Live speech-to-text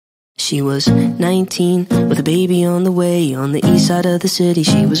She was 19 with a baby on the way. On the east side of the city,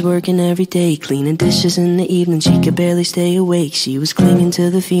 she was working every day, cleaning dishes in the evening, she could barely stay awake. She was clinging to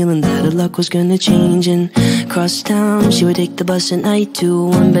the feeling that her luck was gonna change. And across town, she would take the bus at night to a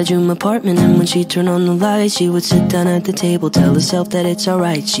one-bedroom apartment. And when she'd turn on the lights, she would sit down at the table, tell herself that it's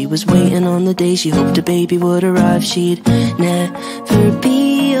alright. She was waiting on the day she hoped her baby would arrive. She'd never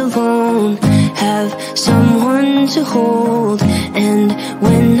be alone, have someone to hold. And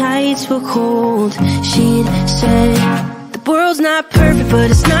when nights were cold, she'd say, the world's not perfect, but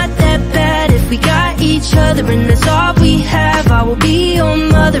it's not that bad if we got each other, and that's all we have. I will be your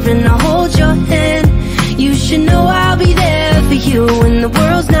mother and I'll hold your hand. You should know I'll be there for you when the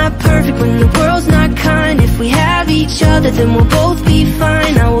world's not perfect, when the world's not kind. If we have each other, then we'll both be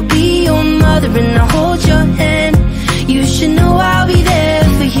fine. I will be your mother and I'll hold your hand. You should know I'll be there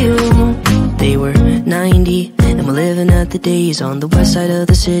for you. They were 90 and were living out the days on the west side of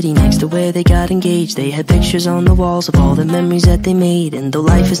the city, next to where they got engaged. They had pictures on the walls of all the memories that they made. And though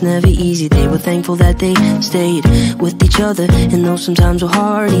life is never easy, they were thankful that they stayed with each other. And though sometimes were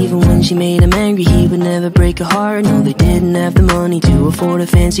hard, even when she made him angry, he would never break her heart. No, they didn't have the money to afford a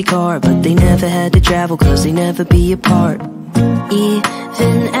fancy car, but they never had to travel, cause they never be apart.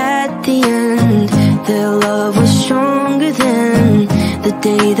 Even at the end, their love was stronger than the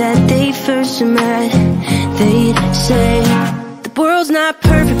day that they first met. They'd say, the world's not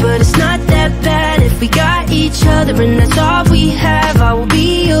perfect, but it's not that bad if we got each other, and that's all we have. I will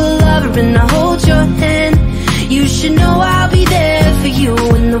be your lover and I'll hold your hand. You should know I'll be there for you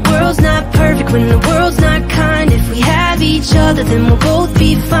when the world's not perfect, when the world's not kind. If we have each other, then we'll both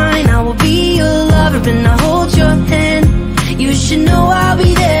be fine. I will be your lover and I'll hold your hand. You should know I'll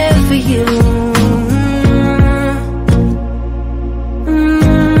be there for you.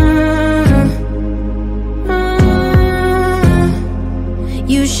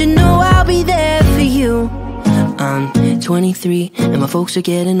 You should know I'll be there for you. I'm 23 and my folks are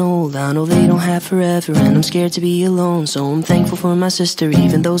getting old. I know they don't have forever and I'm scared to be alone. So I'm thankful for my sister,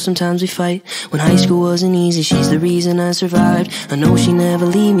 even though sometimes we fight. When high school wasn't easy, she's the reason I survived. I know she never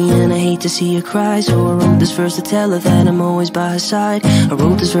leave me and I hate to see her cry. So I wrote this verse to tell her that I'm always by her side. I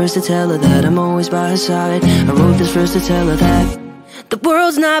wrote this verse to tell her that I'm always by her side. I wrote this verse to tell her that the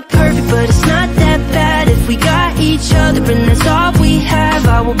world's not perfect, but it's not that bad if we got each other, and that's all we have.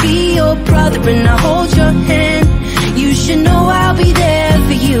 I will be your brother and I'll hold your hand. You should know I'll be there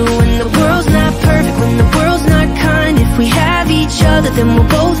for you when the world's not perfect, when the world's not kind. If we have each other, then we'll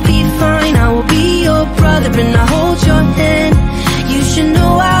both be fine. I will be your brother and I'll hold your hand. You should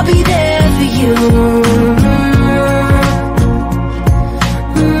know I'll be there for you.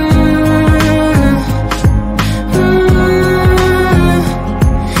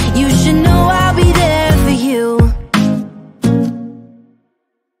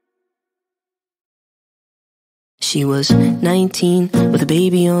 She was 19 with a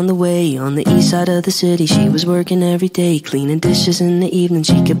baby on the way. On the east side of the city, she was working every day, cleaning dishes in the evening,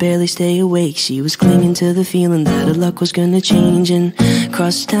 she could barely stay awake. She was clinging to the feeling that her luck was gonna change. And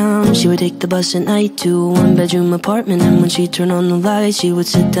across town, she would take the bus at night to a one-bedroom apartment. And when she'd turn on the lights, she would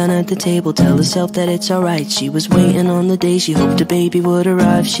sit down at the table, tell herself that it's alright. She was waiting on the day she hoped her baby would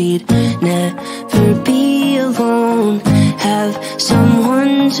arrive. She'd never be alone, have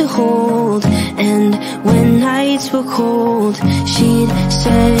someone to hold. And when nights were cold, she'd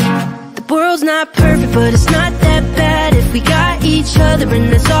say, the world's not perfect, but it's not that bad if we got each other,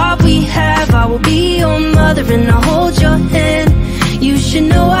 and that's all we have. I will be your mother and I'll hold your hand. You should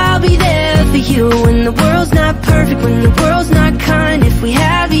know I'll be there for you when the world's not perfect, when the world's not kind. If we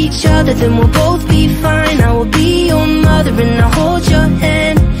have each other, then we'll both be fine. I will be your mother and I'll hold your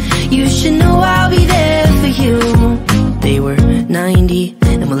hand. You should know I'll be there for you. They were 90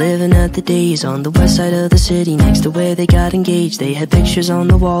 and were living out the days on the west side of the city, next to where they got engaged. They had pictures on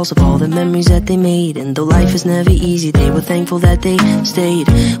the walls of all the memories that they made. And though life is never easy, they were thankful that they stayed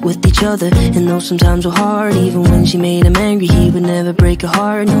with each other. And though sometimes were hard, even when she made him angry, he would never break her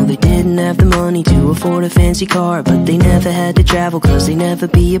heart. No, they didn't have the money to afford a fancy car, but they never had to travel, cause they never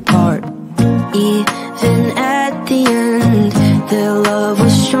be apart. Even at the end, their love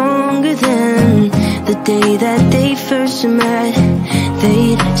was stronger than the day that they first met.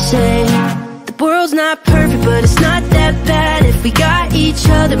 They'd say, the world's not perfect, but it's not that bad if we got each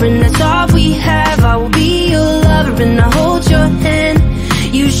other, and that's all we have. I will be your lover and I'll hold your hand.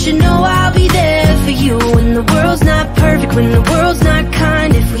 You should know I'll be there for you when the world's not perfect, when the world's not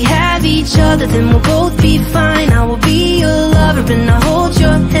kind. If we have each other, then we'll both be fine. I will be your lover and I'll hold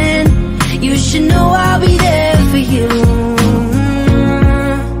your hand. You should know I'll be there for you.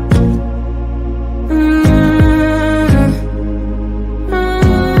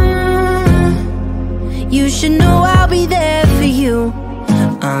 You should know I'll be there for you.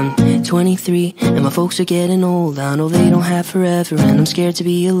 I'm 23 and my folks are getting old. I know they don't have forever and I'm scared to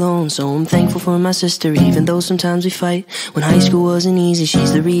be alone. So I'm thankful for my sister, even though sometimes we fight. When high school wasn't easy,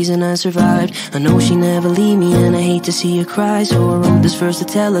 she's the reason I survived. I know she never leave me and I hate to see her cry. So I wrote this verse to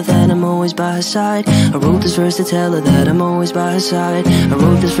tell her that I'm always by her side. I wrote this verse to tell her that I'm always by her side. I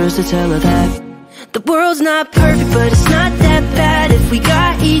wrote this verse to tell her that the world's not perfect, but it's not that bad if we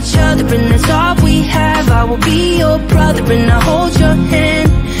got each other, and that's all we have. I will be your brother and I'll hold your hand.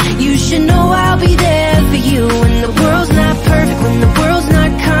 You should know I'll be there for you. When the world's not perfect, when the world's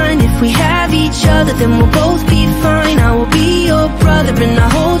not kind, if we have each other, then we'll both be fine. I will be your brother and I'll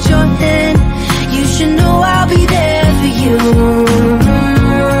hold your hand. You should know I'll be there for you.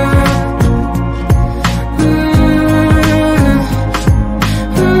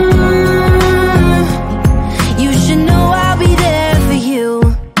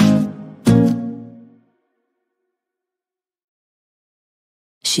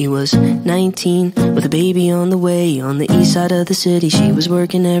 She was 19 with a baby on the way. On the east side of the city, she was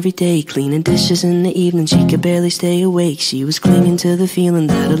working every day, cleaning dishes in the evening, she could barely stay awake. She was clinging to the feeling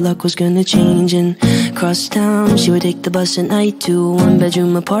that her luck was gonna change. And across town, she would take the bus at night to a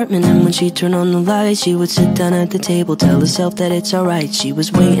one-bedroom apartment. And when she'd turn on the lights, she would sit down at the table, tell herself that it's alright. She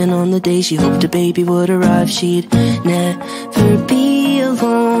was waiting on the day she hoped a baby would arrive. She'd never be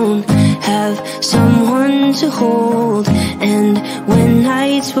alone, have someone to hold. And when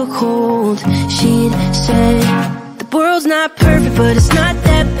nights were cold, she'd say, the world's not perfect, but it's not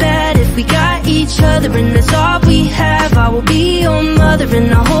that bad if we got each other, and that's all we have. I will be your mother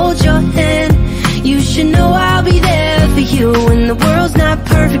and I'll hold your hand. You should know I'll be there for you. When the world's not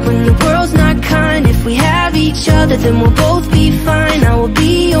perfect, when the world's not kind, if we have each other, then we'll both be fine. I will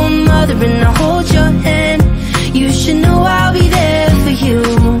be your mother and I'll hold your hand. You should know I'll be there for you.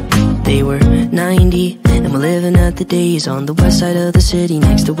 They were 90 and were living at the days on the west side of the city,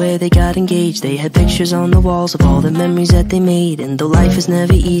 next to where they got engaged. They had pictures on the walls of all the memories that they made. And though life is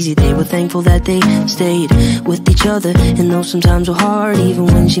never easy, they were thankful that they stayed with each other. And though sometimes were hard, even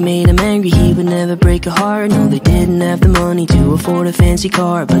when she made him angry, he would never break her heart. No, they didn't have the money to afford a fancy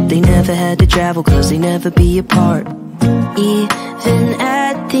car, but they never had to travel, cause they never be apart. Even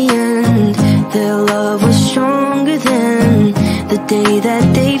at the end, their love was stronger than the day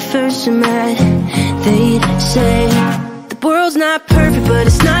that they first met. They'd say, the world's not perfect, but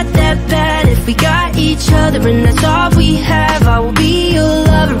it's not that bad if we got each other, and that's all we have. I will be your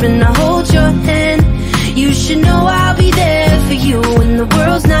lover and I'll hold your hand. You should know I'll be there for you. When the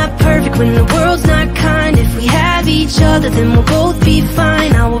world's not perfect, when the world's not kind, if we have each other, then we'll both be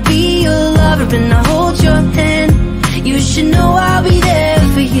fine. I will be your lover and I'll hold your hand. You should know I'll be there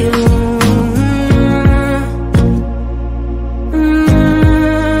for you.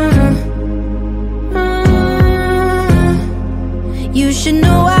 You should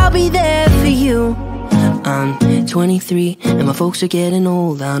know I'll be there for you. I'm 23 and my folks are getting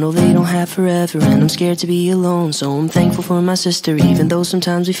old. I know they don't have forever and I'm scared to be alone. So I'm thankful for my sister, even though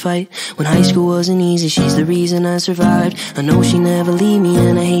sometimes we fight. When high school wasn't easy, she's the reason I survived. I know she never leave me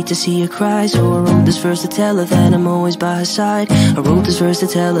and I hate to see her cry. So I wrote this verse to tell her that I'm always by her side. I wrote this verse to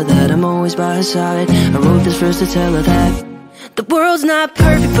tell her that I'm always by her side. I wrote this verse to tell her that the world's not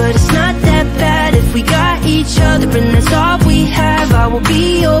perfect, but it's not that bad if we got each other, and that's all we have. I will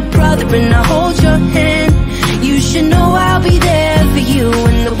be your brother and I'll hold your hand. You should know I'll be there for you.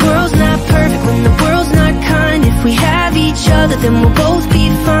 When the world's not perfect, when the world's not kind, if we have each other, then we'll both be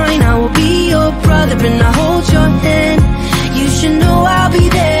fine. I will be your brother and I'll hold your hand. You should know I'll be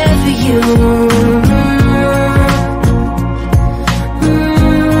there for you.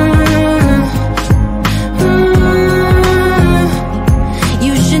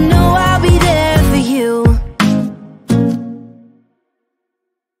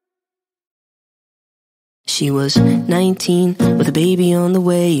 She was 19 with a baby on the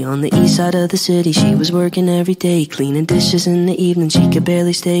way. On the east side of the city, she was working every day, cleaning dishes in the evening, she could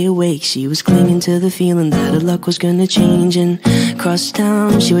barely stay awake. She was clinging to the feeling that her luck was gonna change. And across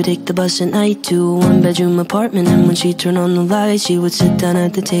town, she would take the bus at night to a one-bedroom apartment. And when she'd turn on the lights, she would sit down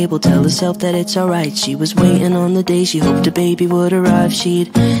at the table, tell herself that it's alright. She was waiting on the day she hoped a baby would arrive.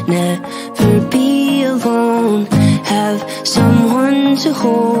 She'd never be alone, have someone to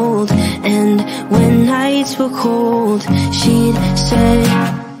hold. And when nights were cold, she'd say,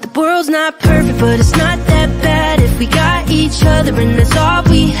 the world's not perfect, but it's not that bad if we got each other, and that's all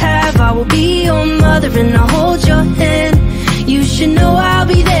we have. I will be your mother and I'll hold your hand. You should know I'll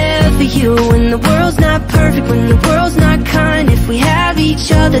be there for you. When the world's not perfect, when the world's not kind, if we have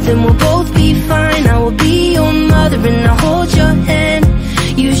each other, then we'll both be fine. I will be your mother and I'll hold your hand.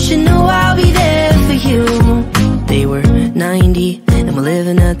 You should know I'll be there for you.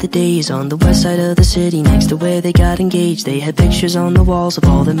 days on the west side of the city, next to where they got engaged. They had pictures on the walls of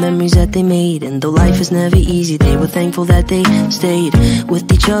all the memories that they made. And though life is never easy, they were thankful that they stayed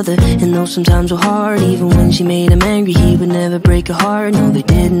with each other. And though sometimes were hard, even when she made him angry, he would never break her heart. No, they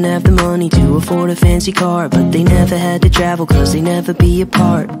didn't have the money to afford a fancy car, but they never had to travel, cause they never be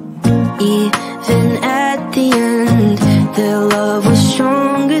apart. Even at the end, their love was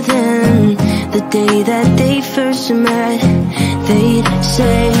stronger than the day that they first met. They'd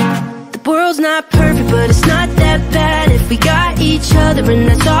say, the world's not perfect, but it's not that bad if we got each other, and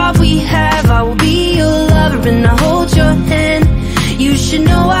that's all we have. I will be your lover and I'll hold your hand. You should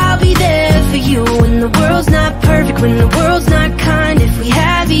know I'll be there for you when the world's not perfect, when the world's not kind. If we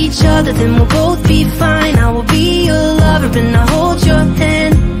have each other, then we'll both be fine. I will be your lover and I'll hold your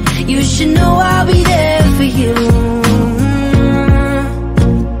hand. You should know I'll be there for you.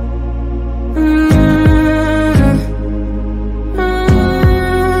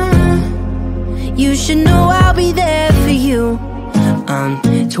 You should know I'll be there for you. I'm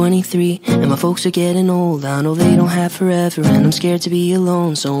 23 and my folks are getting old. I know they don't have forever and I'm scared to be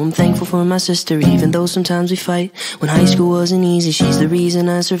alone. So I'm thankful for my sister, even though sometimes we fight. When high school wasn't easy, she's the reason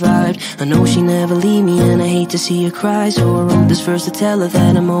I survived. I know she never leave me and I hate to see her cry. So I wrote this verse to tell her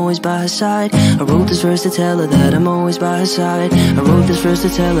that I'm always by her side. I wrote this verse to tell her that I'm always by her side. I wrote this verse to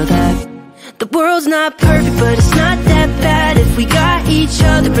tell her that the world's not perfect, but it's not that bad if we got each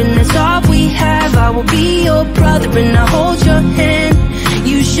other, and that's all we have. I will be your brother and I'll hold your hand.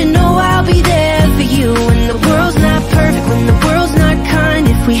 You should know I'll be there for you when the world's not perfect, when the world's not kind.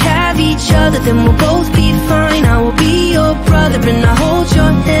 If we have each other, then we'll both be fine. I will be your brother and I'll hold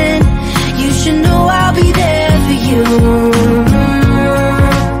your hand. You should know I'll be there for you.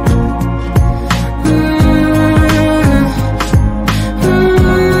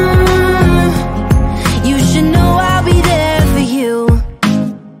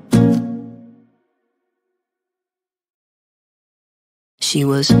 She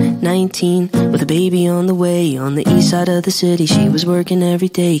was 19 with a baby on the way. On the east side of the city, she was working every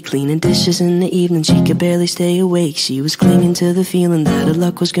day, cleaning dishes in the evening, she could barely stay awake. She was clinging to the feeling that her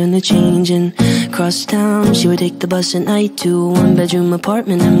luck was gonna change. And across town, she would take the bus at night to a one-bedroom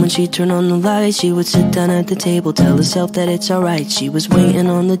apartment. And when she'd turn on the lights, she would sit down at the table, tell herself that it's alright. She was waiting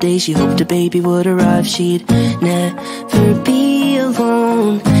on the day she hoped a baby would arrive. She'd never be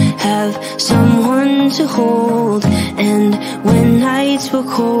alone, have someone to hold. And when nights were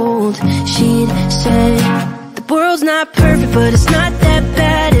cold, she'd say, the world's not perfect, but it's not that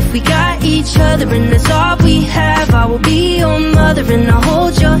bad if we got each other, and that's all we have. I will be your mother and I'll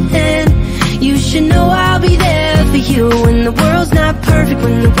hold your hand. You should know I'll be there for you when the world's not perfect,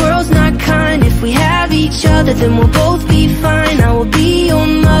 when the world's not kind. If we have each other, then we'll both be fine. I will be your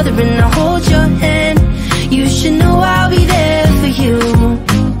mother and I'll hold your hand. You should know I'll be there for you.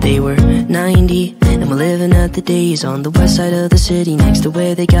 They were 90 and were living out the days on the west side of the city, next to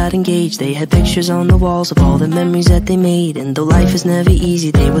where they got engaged. They had pictures on the walls of all the memories that they made. And though life is never easy,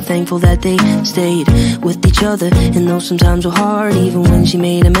 they were thankful that they stayed with each other. And though sometimes were hard, even when she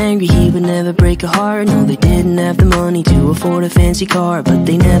made him angry, he would never break her heart. No, they didn't have the money to afford a fancy car, but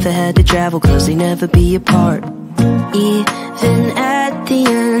they never had to travel, cause they never be apart. Even at the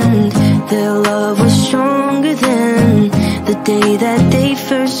end, their love was stronger than the day that they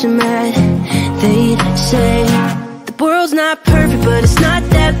first met. They'd say, the world's not perfect, but it's not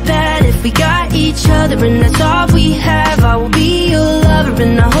that bad if we got each other, and that's all we have. I will be your lover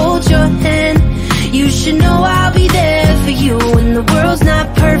and I'll hold your hand. You should know I'll be there for you when the world's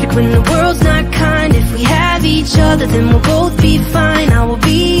not perfect, when the world's not kind. If we have each other, then we'll both be fine. I will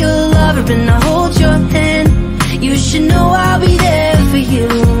be your lover and I'll hold your hand. You should know I'll be there for you.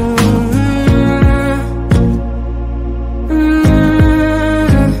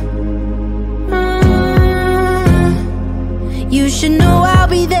 You should know I'll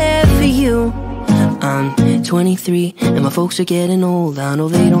be there for you. I'm 23 and my folks are getting old. I know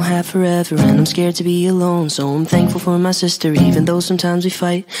they don't have forever and I'm scared to be alone. So I'm thankful for my sister, even though sometimes we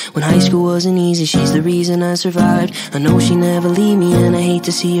fight. When high school wasn't easy, she's the reason I survived. I know she never leave me and I hate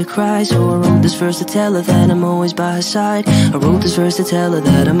to see her cry. So I wrote this verse to tell her that I'm always by her side. I wrote this verse to tell her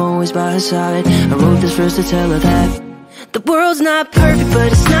that I'm always by her side. I wrote this verse to tell her that the world's not perfect,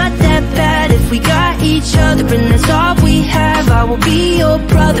 but it's not that bad if we got each other, and that's all we have. I will be your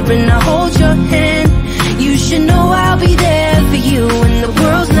brother and I'll hold your hand. You should know I'll be there for you when the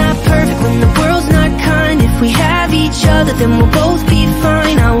world's not perfect, when the world's not kind. If we have each other, then we'll both be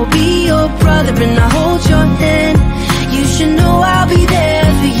fine. I will be your brother and I'll hold your hand. You should know I'll be there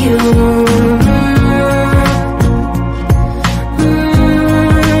for you.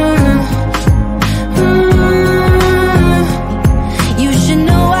 You should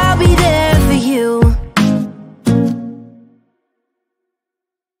know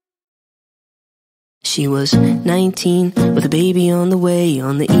She was 19 with a baby on the way.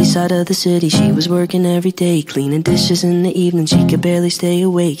 On the east side of the city, she was working every day, cleaning dishes in the evening, she could barely stay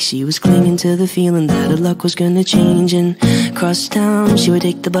awake. She was clinging to the feeling that her luck was gonna change. And across town, she would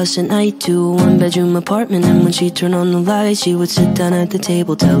take the bus at night to a one-bedroom apartment. And when she'd turn on the lights, she would sit down at the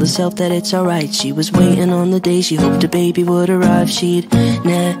table, tell herself that it's alright. She was waiting on the day she hoped her baby would arrive. She'd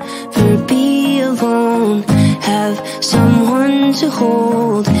never be alone, have someone to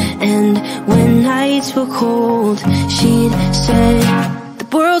hold. And when nights were cold, she'd say, the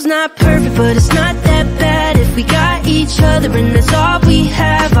world's not perfect, but it's not that bad if we got each other, and that's all we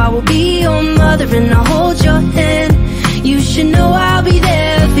have. I will be your mother and I'll hold your hand. You should know I'll be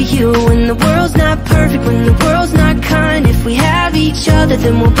there for you when the world's not perfect, when the world's not kind. If we have each other,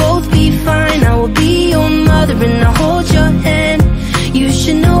 then we'll both be fine. I will be your mother and I'll hold your hand. You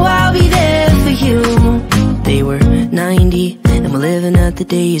should know I'll be there for you. They were 90 and were living at the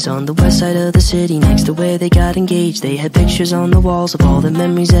days on the west side of the city, next to where they got engaged. They had pictures on the walls of all the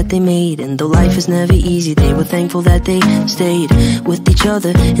memories that they made. And though life is never easy, they were thankful that they stayed with each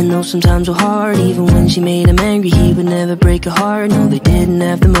other. And though sometimes were hard, even when she made him angry, he would never break her heart. No, they didn't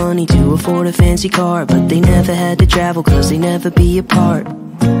have the money to afford a fancy car, but they never had to travel, cause they never be apart.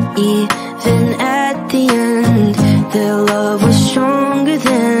 Even at the end, their love was stronger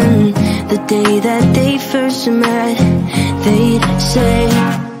than the day that they first met. They'd say,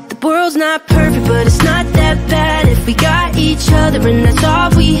 the world's not perfect, but it's not that bad if we got each other, and that's all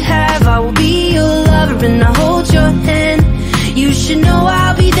we have. I will be your lover and I'll hold your hand. You should know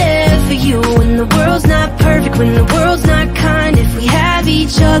I'll be there for you when the world's not perfect, when the world's not kind. If we have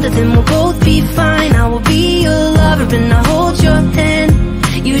each other, then we'll both be fine. I will be your lover and I'll hold your hand.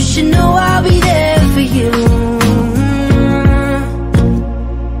 You should know I'll be there for you.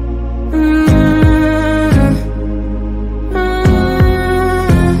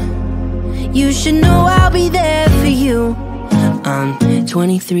 You should know I'll be there for you. I'm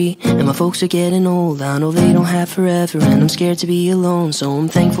 23 and my folks are getting old. I know they don't have forever and I'm scared to be alone. So I'm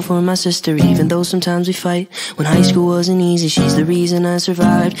thankful for my sister, even though sometimes we fight. When high school wasn't easy, she's the reason I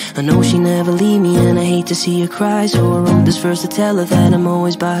survived. I know she never leave me and I hate to see her cry. So I wrote this verse to tell her that I'm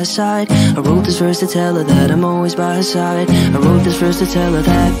always by her side. I wrote this verse to tell her that I'm always by her side. I wrote this verse to tell her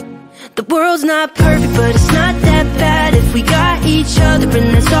that the world's not perfect, but it's not that bad if we got each other,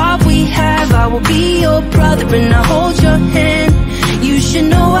 and that's all we have. I will be your brother and I'll hold your hand. You should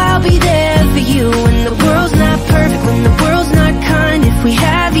know I'll be there for you when the world's not perfect, when the world's not kind. If we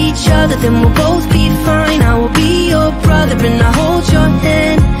have each other, then we'll both be fine. I will be your brother and I'll hold your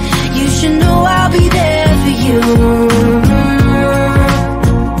hand. You should know I'll be there for you.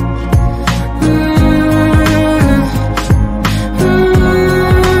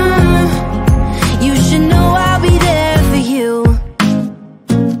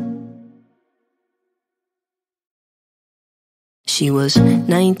 She was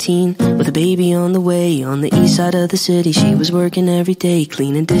 19 with a baby on the way. On the east side of the city, she was working every day,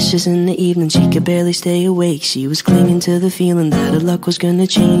 cleaning dishes in the evening, she could barely stay awake. She was clinging to the feeling that her luck was gonna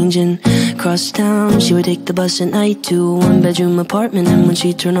change. And across town, she would take the bus at night to a one-bedroom apartment. And when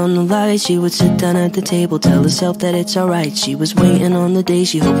she'd turn on the lights, she would sit down at the table, tell herself that it's alright. She was waiting on the day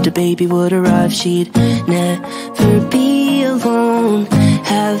she hoped her baby would arrive. She'd never be alone,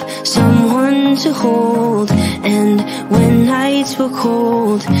 have someone to hold. And when nights were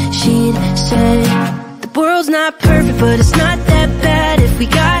cold, she'd say, the world's not perfect, but it's not that bad if we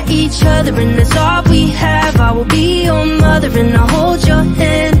got each other, and that's all we have. I will be your mother and I'll hold your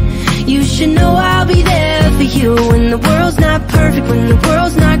hand. You should know I'll be there for you when the world's not perfect, when the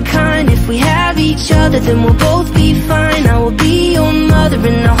world's not kind. If we have each other, then we'll both be fine. I will be your mother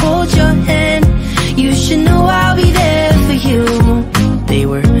and I'll hold your hand. You should know I'll be there for you. They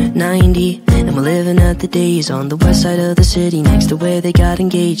were 90 and were living at the days on the west side of the city, next to where they got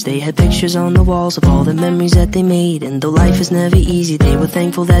engaged. They had pictures on the walls of all the memories that they made. And though life is never easy, they were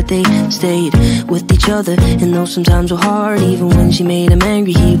thankful that they stayed with each other. And though sometimes were hard, even when she made him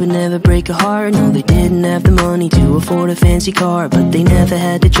angry, he would never break her heart. No, they didn't have the money to afford a fancy car, but they never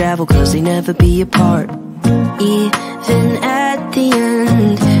had to travel, cause they never be apart. Even at the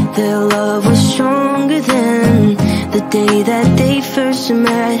end, their love was stronger than the day that they first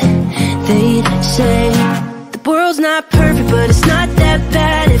met. They'd say, the world's not perfect, but it's not that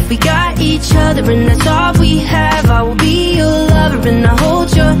bad if we got each other, and that's all we have. I will be your lover and I'll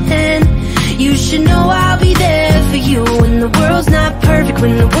hold your hand. You should know I'll be there for you when the world's not perfect,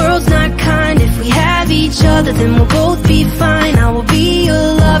 when the world's not kind. If we have each other, then we'll both be fine. I will be your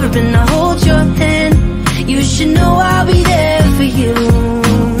lover and I'll hold your hand. You should know I'll be there for you.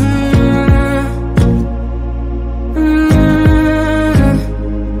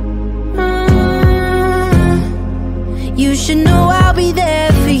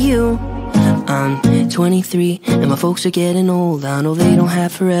 23 and my folks are getting old. I know they don't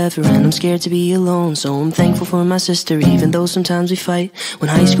have forever and I'm scared to be alone. So I'm thankful for my sister, even though sometimes we fight. When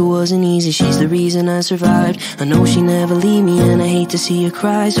high school wasn't easy, she's the reason I survived. I know she never leave me and I hate to see her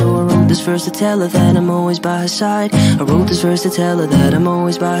cry. So I wrote this verse to tell her that I'm always by her side. I wrote this verse to tell her that I'm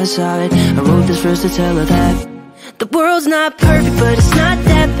always by her side. I wrote this verse to tell her that the world's not perfect, but it's not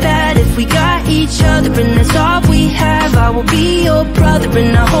that bad if we got each other and that's all we have. I will be your brother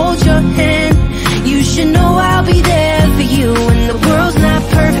and I'll hold your hand. You should know I'll be there for you. When the world's not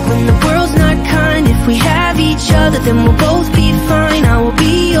perfect, when the world's not kind, if we have each other then we'll both be fine. I will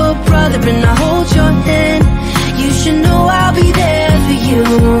be your brother and I'll hold your hand. You should know I'll be there for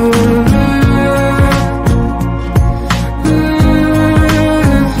you.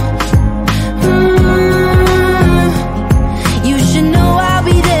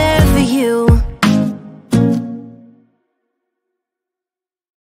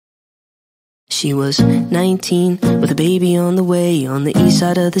 She was 19 with a baby on the way. On the east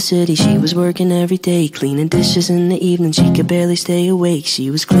side of the city, she was working every day, cleaning dishes in the evening, she could barely stay awake. She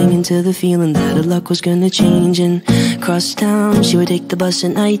was clinging to the feeling that her luck was gonna change. And across town, she would take the bus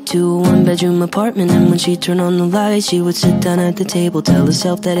at night to a one-bedroom apartment. And when she'd turn on the lights, she would sit down at the table, tell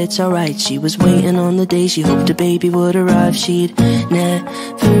herself that it's alright. She was waiting on the day she hoped a baby would arrive. She'd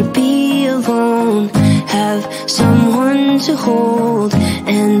never be alone, have someone to hold.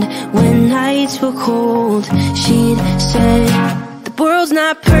 And when nights were cold, she'd say, the world's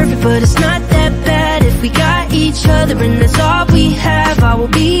not perfect, but it's not that bad if we got each other and that's all we have. I will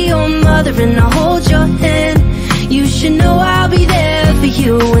be your mother and I'll hold your hand. You should know I'll be there for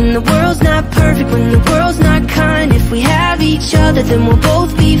you. When the world's not perfect, when the world's not kind, if we have each other then we'll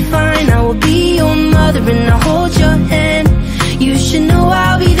both be fine. I will be your mother and I'll hold your hand. You should know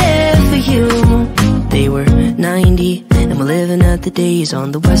I'll be there for you. They were 90 and we're living at the days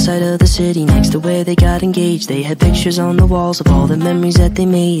on the west side of the city, next to where they got engaged. They had pictures on the walls of all the memories that they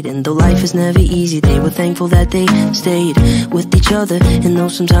made. And though life is never easy, they were thankful that they stayed with each other. And though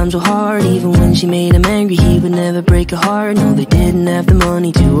sometimes were hard, even when she made him angry, he would never break her heart. No, they didn't have the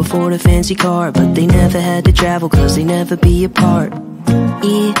money to afford a fancy car, but they never had to travel cause they never be apart.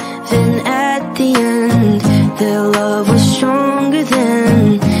 Even at the end, their love was stronger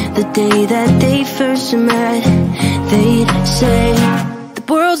than the day that they first met. They'd say, the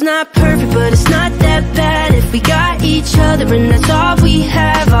world's not perfect, but it's not that bad if we got each other and that's all we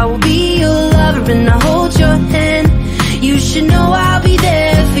have. I will be your lover and I'll hold your hand. You should know I'll be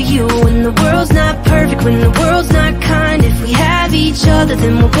there for you. When the world's not perfect, when the world's not kind, if we have each other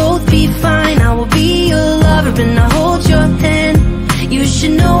then we'll both be fine. I will be your lover and I'll hold your hand. You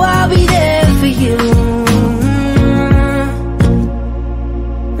should know I'll be there for you.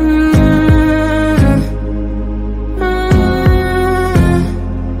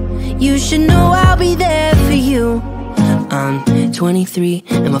 You should know I'll be there for you. I'm 23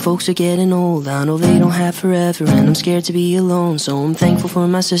 and my folks are getting old. I know they don't have forever and I'm scared to be alone. So I'm thankful for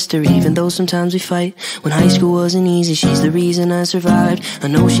my sister, even though sometimes we fight. When high school wasn't easy, she's the reason I survived. I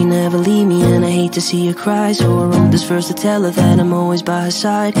know she never leave me and I hate to see her cry. So I wrote this verse to tell her that I'm always by her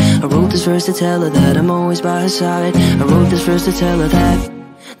side. I wrote this verse to tell her that I'm always by her side. I wrote this verse to tell her that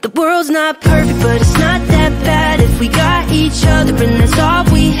the world's not perfect, but it's not that bad if we got each other and that's all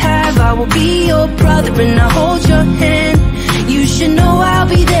we have. I will be your brother and I'll hold your hand. You should know I'll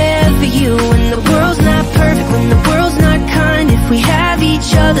be there for you. When the world's not perfect, when the world's not kind, if we have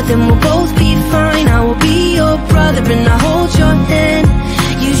each other then we'll both be fine. I will be your brother and I'll hold your hand.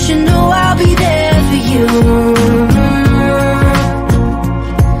 You should know I'll be there for you.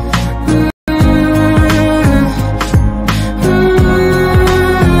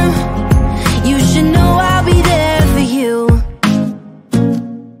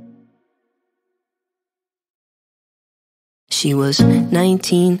 She was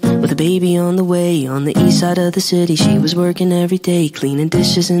 19 with a baby on the way. On the east side of the city, she was working every day, cleaning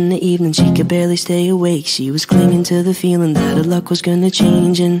dishes in the evening, she could barely stay awake. She was clinging to the feeling that her luck was gonna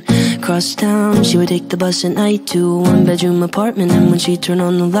change. And across town, she would take the bus at night to a one-bedroom apartment. And when she'd turn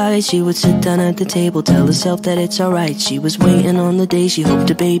on the lights, she would sit down at the table, tell herself that it's alright. She was waiting on the day she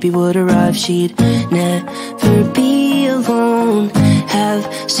hoped a baby would arrive. She'd never be alone, have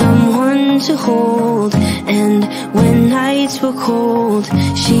someone to hold. And when nights were cold,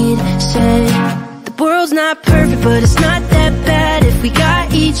 she'd say, the world's not perfect, but it's not that bad if we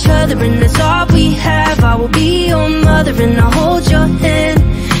got each other and that's all we have. I will be your mother and I'll hold your hand.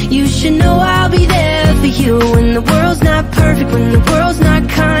 You should know I'll be there for you. When the world's not perfect, when the world's not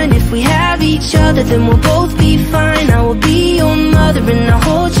kind, if we have each other then we'll both be fine. I will be your mother and I'll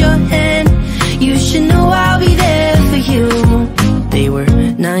hold your hand. You should know I'll be there for you. They were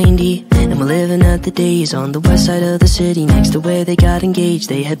 90 and we're living at the days on the west side of the city, next to where they got engaged.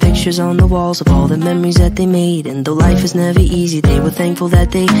 They had pictures on the walls of all the memories that they made. And though life is never easy, they were thankful that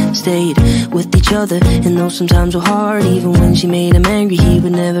they stayed with each other. And though sometimes were hard, even when she made him angry, he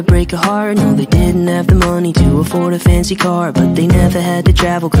would never break her heart. No, they didn't have the money to afford a fancy car, but they never had to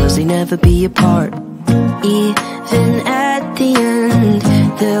travel, cause they never be apart. Even at the end,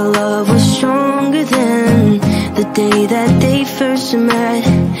 their love was stronger than the day that they first met.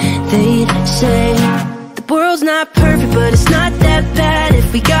 They'd say, the world's not perfect, but it's not that bad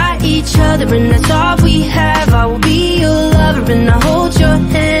if we got each other, and that's all we have. I will be your lover and I'll hold your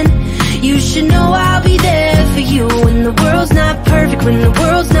hand. You should know I'll be there for you when the world's not perfect, when the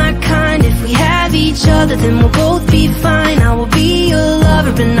world's not kind. If we have each other, then we'll both be fine. I will be your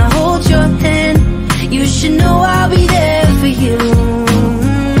lover and I'll hold your hand. You should know I'll be there for you.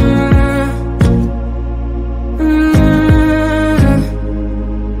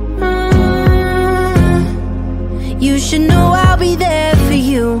 You should know I'll be there for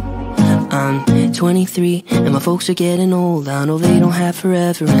you. I'm 23 and my folks are getting old. I know they don't have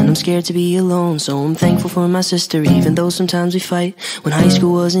forever and I'm scared to be alone. So I'm thankful for my sister, even though sometimes we fight. When high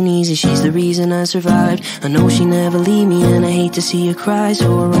school wasn't easy, she's the reason I survived. I know she never leave me and I hate to see her cry.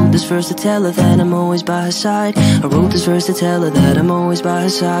 So I wrote this verse to tell her that I'm always by her side. I wrote this verse to tell her that I'm always by her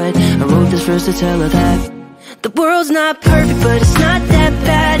side. I wrote this verse to tell her that the world's not perfect, but it's not that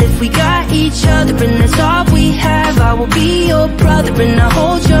bad if we got each other, and that's all we have. I will be your brother and I'll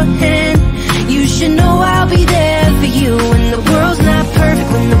hold your hand. You should know I'll be there for you when the world's not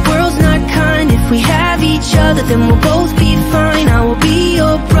perfect, when the world's not kind. If we have each other, then we'll both be fine. I will be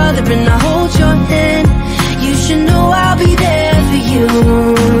your brother and I'll hold your hand. You should know I'll be there for you.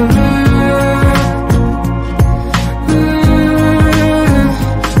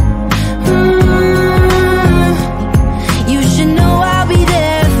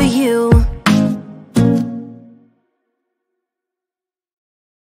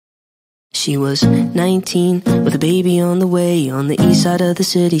 She was 19 with a baby on the way. On the east side of the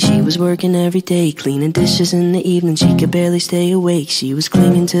city, she was working every day, cleaning dishes in the evening, she could barely stay awake. She was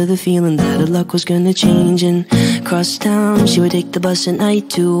clinging to the feeling that her luck was gonna change. And across town, she would take the bus at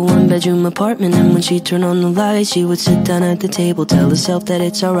night to a one-bedroom apartment. And when she'd turn on the lights, she would sit down at the table, tell herself that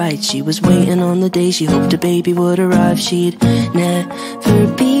it's alright. She was waiting on the day she hoped her baby would arrive. She'd never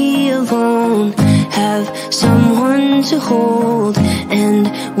be alone, have someone to hold. And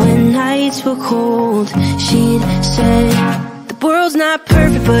when nights were cold, she'd say, the world's not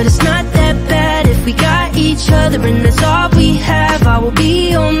perfect, but it's not that bad if we got each other, and that's all we have. I will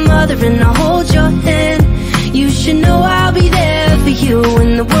be your mother and I'll hold your hand. You should know I'll be there for you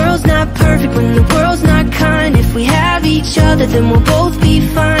when the world's not perfect, when the world's not kind. If we have each other, then we'll both be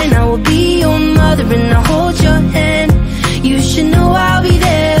fine. I will be your mother and I'll hold your hand. You should know I'll be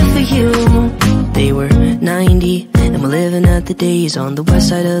there for you. They were 90 and we're living at the days on the west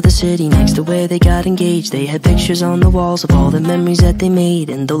side of the city, next to where they got engaged. They had pictures on the walls of all the memories that they made.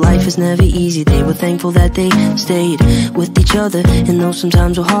 And though life is never easy, they were thankful that they stayed with each other. And though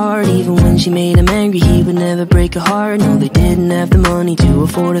sometimes were hard, even when she made him angry, he would never break her heart. No, they didn't have the money to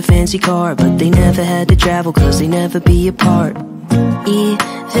afford a fancy car, but they never had to travel, cause they never be apart.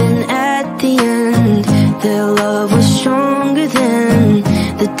 Even at the end, their love was stronger than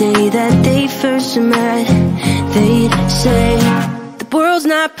the day that they first met. They'd say, the world's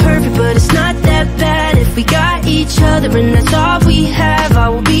not perfect, but it's not that bad if we got each other, and that's all we have. I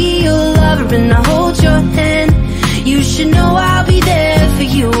will be your lover and I'll hold your hand. You should know I'll be there for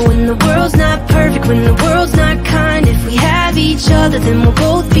you when the world's not perfect, when the world's not kind. If we have each other, then we'll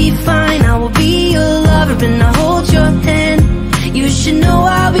both be fine. I will be your lover and I'll hold your hand. You should know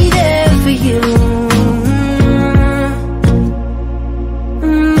I'll be there for you.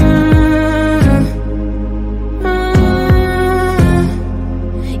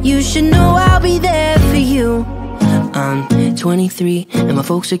 You should know I'll be there for you. I'm 23 and my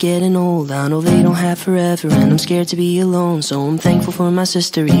folks are getting old. I know they don't have forever and I'm scared to be alone. So I'm thankful for my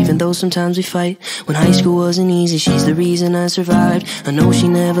sister, even though sometimes we fight. When high school wasn't easy, she's the reason I survived. I know she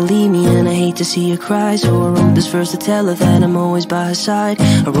never leave me and I hate to see her cry. So I wrote this verse to tell her that I'm always by her side.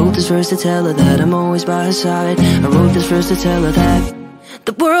 I wrote this verse to tell her that I'm always by her side. I wrote this verse to tell her that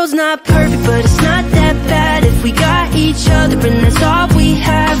the world's not perfect, but it's not that bad if we got each other, and that's all we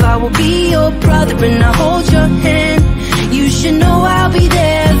have. I will be your brother and I'll hold your hand. You should know I'll be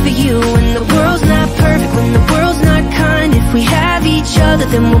there for you when the world's not perfect, when the world's not kind. If we have each other,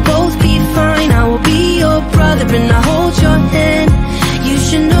 then we'll both be fine. I will be your brother and I'll hold your hand. You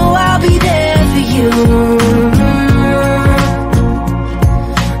should know I'll be there for you.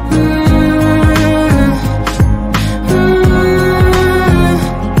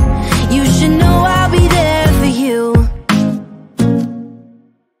 You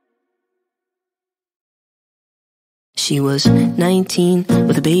She was 19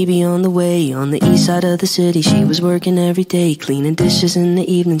 with a baby on the way. On the east side of the city, she was working every day, cleaning dishes in the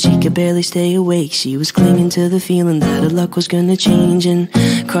evening, she could barely stay awake. She was clinging to the feeling that her luck was gonna change. And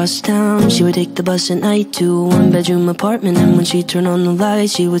across town, she would take the bus at night to a one-bedroom apartment. And when she'd turn on the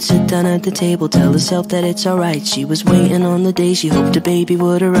lights, she would sit down at the table, tell herself that it's alright. She was waiting on the day she hoped a baby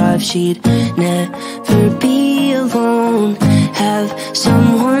would arrive. She'd never be alone, have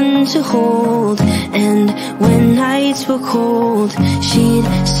someone to hold. And when nights were cold, she'd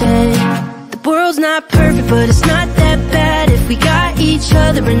say, the world's not perfect, but it's not that bad if we got each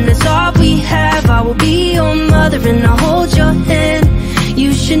other, and that's all we have. I will be your mother and I'll hold your hand.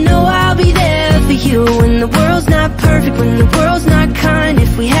 You should know I'll be there for you when the world's not perfect, when the world's not kind.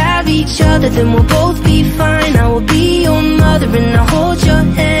 If we have each other, then we'll both be fine. I will be your mother and I'll hold your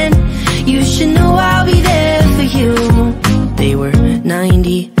hand. You should know I'll be there for you. They were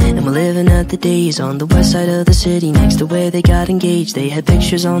 90 and were living at the days on the west side of the city, next to where they got engaged. They had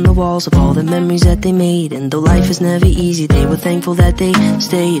pictures on the walls of all the memories that they made. And though life is never easy, they were thankful that they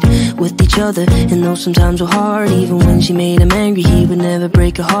stayed with each other. And though sometimes were hard, even when she made him angry, he would never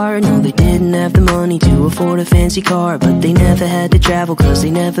break her heart. No, they didn't have the money to afford a fancy car, but they never had to travel, cause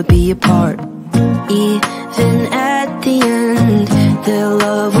they never be apart. Even at the end, their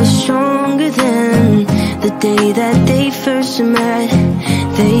love was stronger than the day that they first met.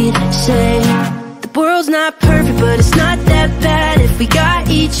 They'd say, the world's not perfect, but it's not that bad if we got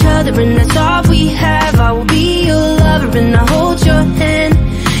each other, and that's all we have. I will be your lover and I'll hold your hand.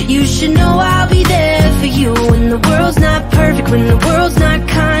 You should know I'll be there for you when the world's not perfect, when the world's not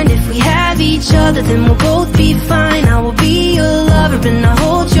kind. If we have each other, then we'll both be fine. I will be your lover and I'll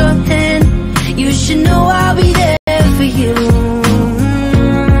hold your hand. You should know I'll be there for you.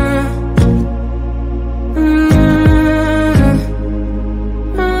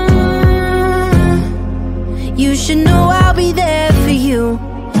 You should know I'll be there for you.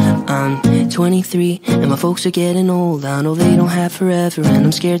 I'm 23 and my folks are getting old. I know they don't have forever and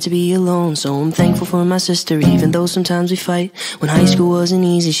I'm scared to be alone. So I'm thankful for my sister, even though sometimes we fight. When high school wasn't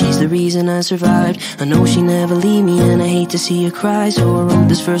easy, she's the reason I survived. I know she never leave me and I hate to see her cry. So I wrote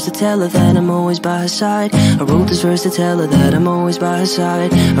this verse to tell her that I'm always by her side. I wrote this verse to tell her that I'm always by her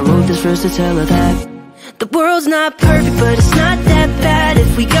side. I wrote this verse to tell her that the world's not perfect, but it's not that bad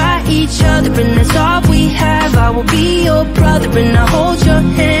if we got each other, and that's all we have. I will be your brother and I'll hold your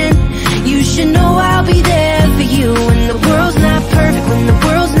hand. You should know I'll be there for you when the world's not perfect, when the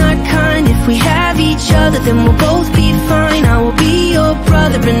world's not kind. If we have each other, then we'll both be fine. I will be your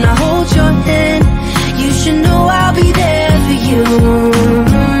brother and I'll hold your hand. You should know I'll be there for you.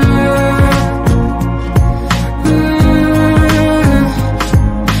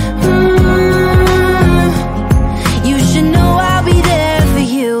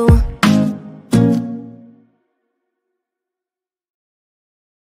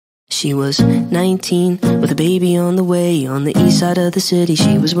 She was 19 with a baby on the way. On the east side of the city,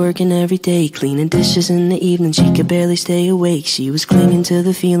 she was working every day, cleaning dishes in the evening, she could barely stay awake. She was clinging to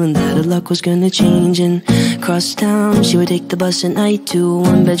the feeling that her luck was gonna change. And across town, she would take the bus at night to a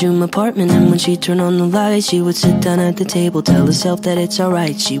one-bedroom apartment. And when she'd turn on the lights, she would sit down at the table, tell herself that it's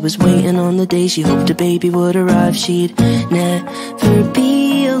alright. She was waiting on the day she hoped a baby would arrive. She'd never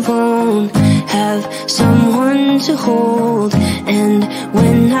be alone, have someone to hold. And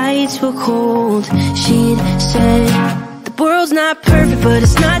when nights were cold, she'd say, the world's not perfect, but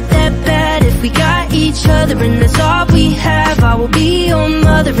it's not that bad if we got each other, and that's all we have. I will be your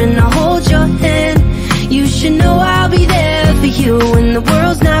mother and I'll hold your hand. You should know I'll be there for you when the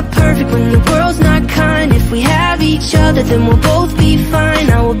world's not perfect, when the world's not kind. If we have each other, then we'll both be fine.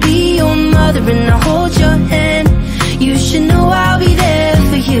 I will be your mother and I'll hold your hand. You should know I'll be there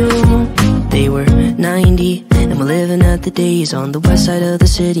for you. They were 90 and were living at the days on the west side of the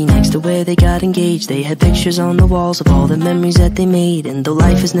city, next to where they got engaged. They had pictures on the walls of all the memories that they made. And though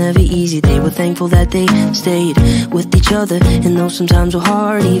life is never easy, they were thankful that they stayed with each other. And though sometimes were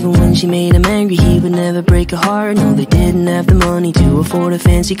hard, even when she made him angry, he would never break her heart. No, they didn't have the money to afford a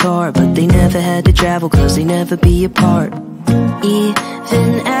fancy car, but they never had to travel, cause they never be apart.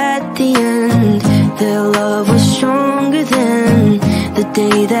 Even at the end, their love was stronger than the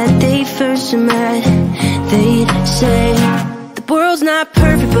day that they first met. They'd say, the world's not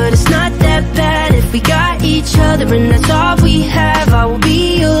perfect, but it's not that bad if we got each other, and that's all we have. I will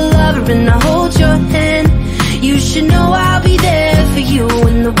be your lover and I'll hold your hand. You should know I'll be there for you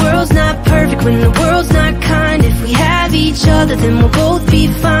when the world's not perfect, when the world's not kind. If we have each other, then we'll both be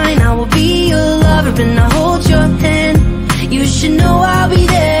fine. I will be your lover and I'll hold your hand. You should know I'll be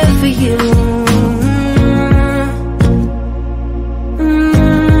there for you.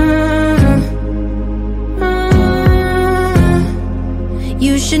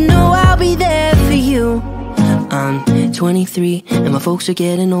 23 and my folks are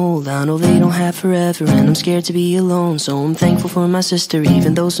getting old. I know they don't have forever and I'm scared to be alone. So I'm thankful for my sister,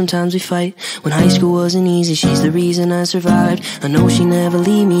 even though sometimes we fight. When high school wasn't easy, she's the reason I survived. I know she never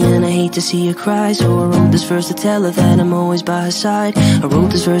leave me and I hate to see her cry. So I wrote this verse to tell her that I'm always by her side. I wrote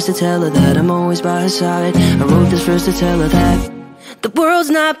this verse to tell her that I'm always by her side. I wrote this verse to tell her that the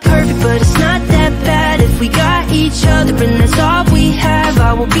world's not perfect, but it's not that bad if we got each other, and that's all we have.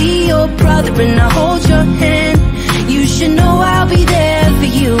 I will be your brother and I'll hold your hand. You should know I'll be there for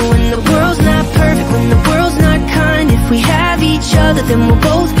you. When the world's not perfect, when the world's not kind, if we have each other, then we'll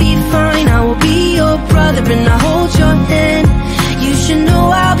both be fine. I will be your brother and I'll hold your hand. You should know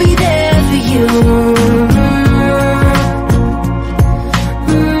I'll be there for you.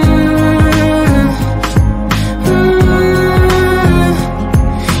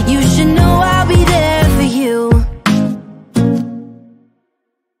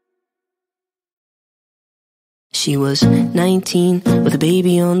 She was 19 with a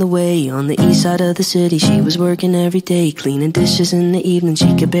baby on the way. On the east side of the city, she was working every day, cleaning dishes in the evening,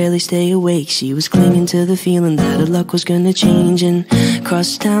 she could barely stay awake. She was clinging to the feeling that her luck was gonna change. And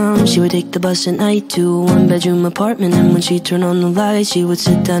across town, she would take the bus at night to a one-bedroom apartment. And when she'd turn on the lights, she would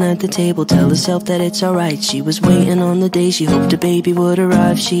sit down at the table, tell herself that it's alright. She was waiting on the day she hoped a baby would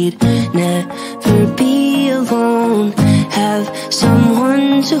arrive. She'd never be alone, have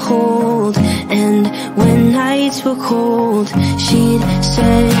someone to hold. And when nights were cold, she'd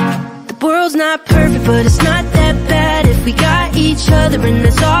say, the world's not perfect, but it's not that bad if we got each other, and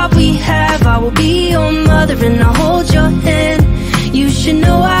that's all we have. I will be your mother and I'll hold your hand. You should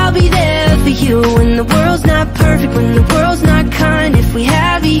know I'll be there for you. When the world's not perfect, when the world's not kind, if we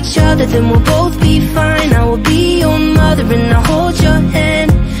have each other, then we'll both be fine. I will be your mother and I'll hold your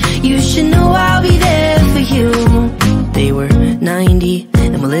hand. You should know I'll be there for you. They were 90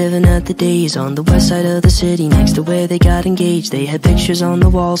 and were living at the days on the west side of the city, next to where they got engaged. They had pictures on the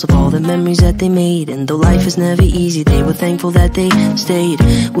walls of all the memories that they made. And though life is never easy, they were thankful that they stayed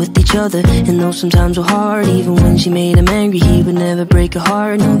with each other. And though sometimes were hard, even when she made him angry, he would never break her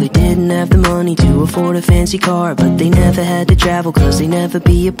heart. No, they didn't have the money to afford a fancy car, but they never had to travel, cause they never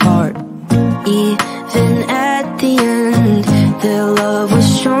be apart. Even at the end, their love was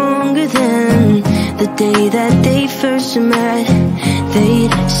stronger than the day that they first met.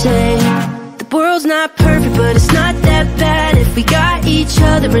 They'd say, the world's not perfect, but it's not that bad if we got each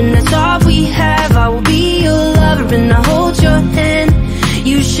other, and that's all we have. I will be your lover and I'll hold your hand.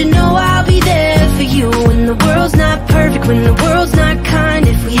 You should know I'll be there for you. When the world's not perfect, when the world's not kind,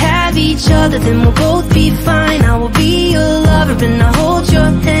 if we have each other, then we'll both be fine. I will be your lover and I'll hold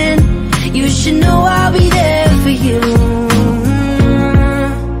your hand. You should know I'll be there for you.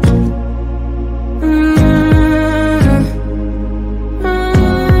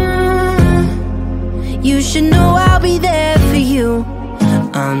 You should know I'll be there for you.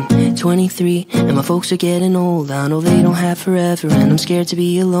 I'm 23 and my folks are getting old. I know they don't have forever and I'm scared to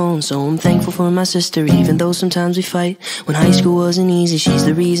be alone. So I'm thankful for my sister, even though sometimes we fight. When high school wasn't easy, she's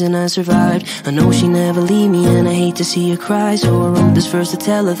the reason I survived. I know she never leave me and I hate to see her cry. So I wrote this verse to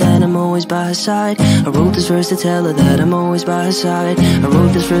tell her that I'm always by her side. I wrote this verse to tell her that I'm always by her side. I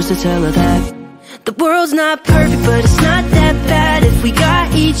wrote this verse to tell her that the world's not perfect, but it's not that bad if we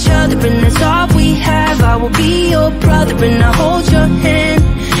got each other, and that's all we have. I will be your brother and I'll hold your hand.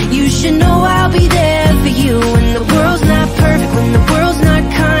 You should know I'll be there for you. When the world's not perfect, when the world's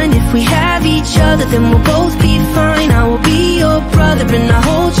not kind, if we have each other, then we'll both be fine. I will be your brother and I'll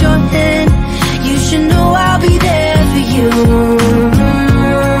hold your hand. You should know I'll be there for you.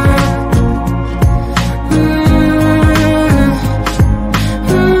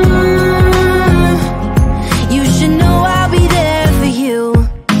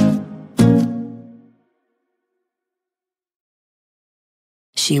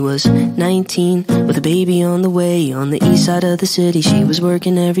 She was 19 with a baby on the way. On the east side of the city, she was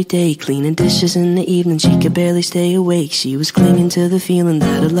working every day, cleaning dishes in the evening, she could barely stay awake. She was clinging to the feeling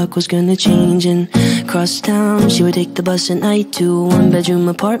that her luck was gonna change. And across town, she would take the bus at night to a one-bedroom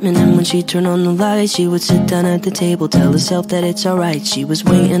apartment. And when she'd turn on the lights, she would sit down at the table, tell herself that it's alright. She was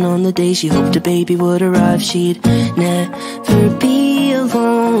waiting on the day she hoped a baby would arrive. She'd never be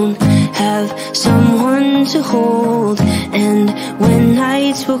alone, have someone to hold. And when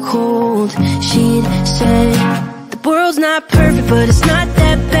nights were cold, she'd say, the world's not perfect, but it's not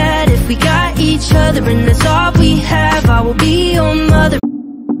that bad if we got each other, and that's all we have. I will be your mother.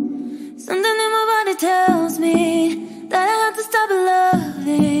 Something in my body tells me that I have to stop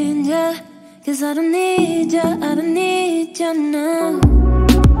loving ya, 'cause I don't need ya, I don't need ya now.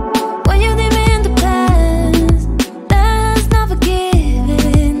 When you leave me in the past, that's not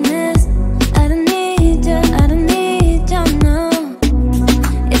forgiveness. I don't need ya, I don't need ya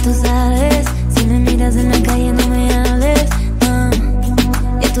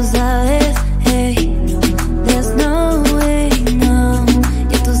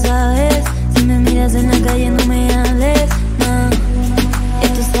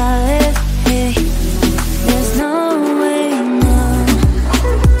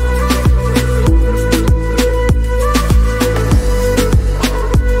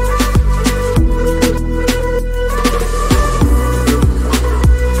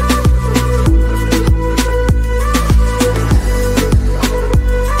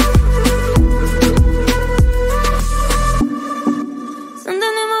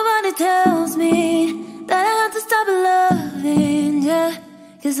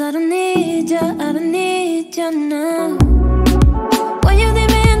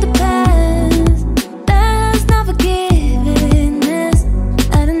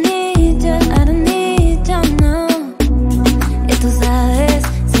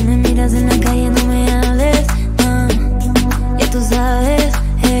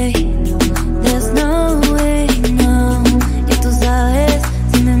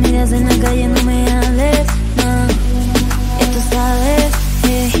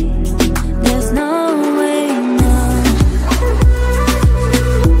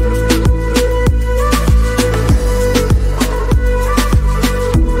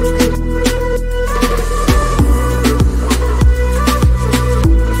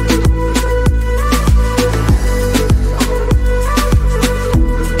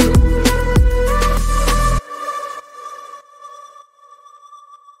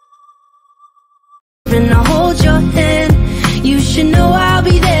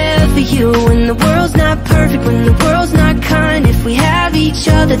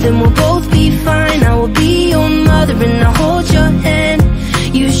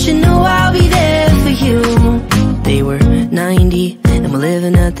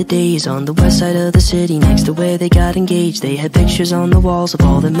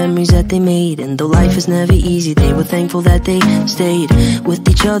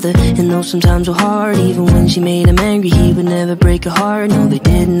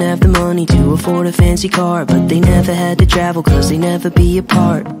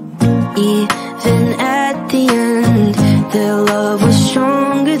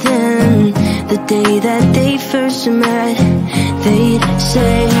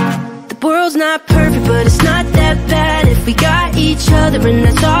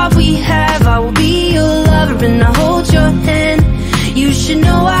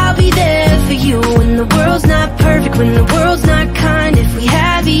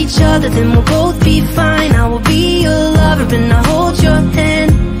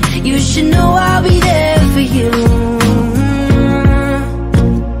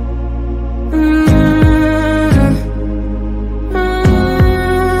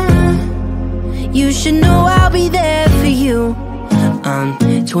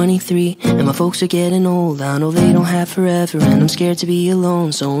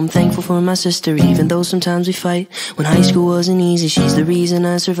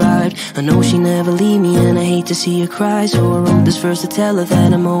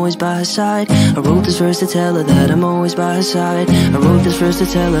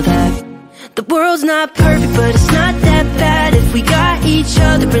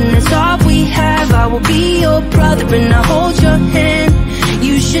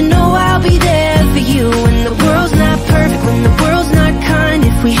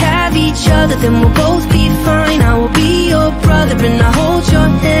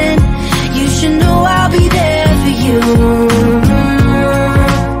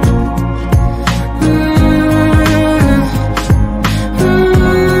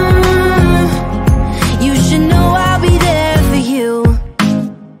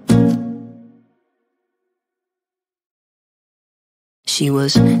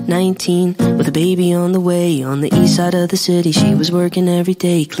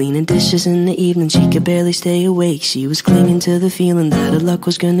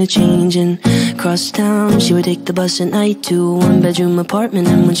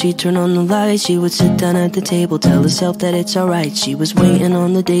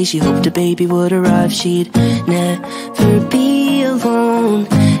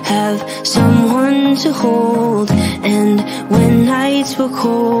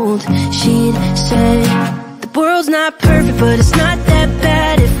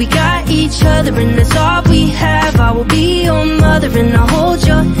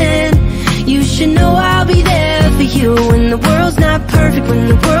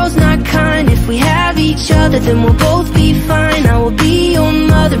the world's not kind. If we have each other, then we'll both be fine. I will be your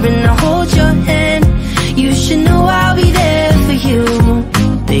mother and I'll hold your hand. You should know I'll be there for you.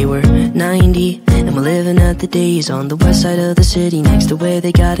 They were 90 and we're living at the days on the west side of the city, next to where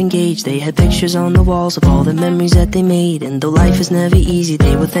they got engaged. They had pictures on the walls of all the memories that they made. And though life is never easy,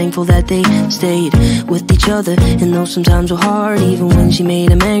 they were thankful that they stayed with each other. And though sometimes were hard, even when she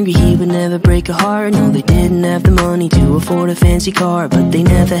made him angry, he would never break her heart. No, they didn't have the money to afford a fancy car, but they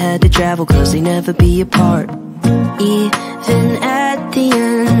never had to travel cause they never be apart. Even at the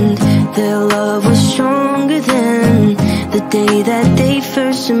end, their love was stronger than the day that they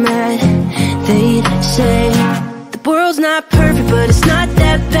first met. They'd say, the world's not perfect, but it's not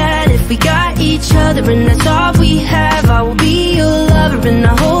that bad. If we got each other and that's all we have, I will be your lover and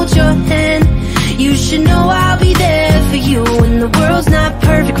I'll hold your hand. You should know I'll be there for you. And the world's not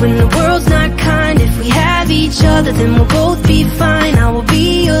perfect, when the world's not kind. If we have each other, then we'll both be fine. I will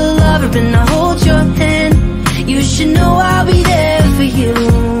be your lover and I'll hold your hand. You should know I'll be there for you.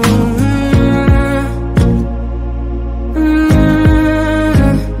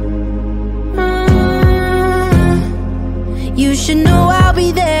 You should know I'll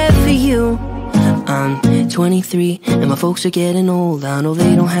be there for you. I'm 23 and my folks are getting old. I know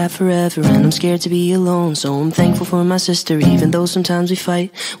they don't have forever and I'm scared to be alone. So I'm thankful for my sister, even though sometimes we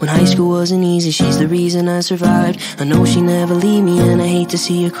fight. When high school wasn't easy, she's the reason I survived. I know she never leave me and I hate to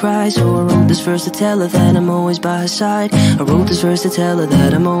see her cry. So I wrote this verse to tell her that I'm always by her side. I wrote this verse to tell her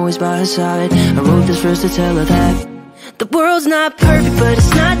that I'm always by her side. I wrote this verse to tell her that the world's not perfect, but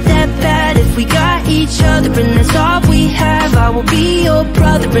it's not that bad. If we got each other and that's all we have, I will be your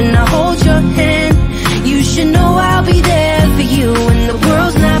brother and I'll hold your hand. You should know I'll be there for you. When the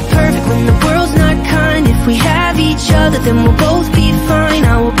world's not perfect, when the world's not kind. If we have each other, then we'll both be fine.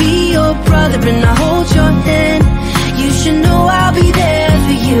 I will be your brother and I'll hold your hand. You should know I'll be there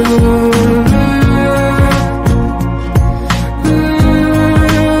for you.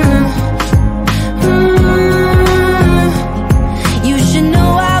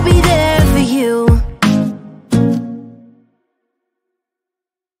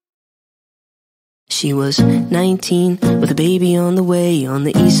 She was 19 with a baby on the way. On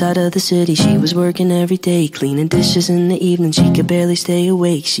the east side of the city, she was working every day, cleaning dishes in the evening, she could barely stay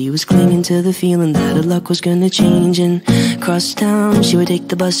awake. She was clinging to the feeling that her luck was gonna change. And across town, she would take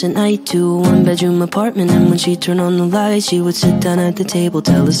the bus at night to a one-bedroom apartment. And when she'd turn on the lights, she would sit down at the table,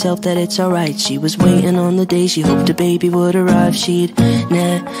 tell herself that it's alright. She was waiting on the day she hoped a baby would arrive. She'd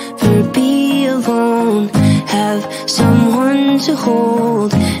never be alone, have someone to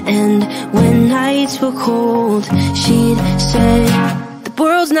hold. And when nights were cold, she'd say, the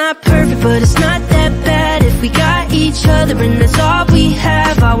world's not perfect, but it's not that bad. If we got each other and that's all we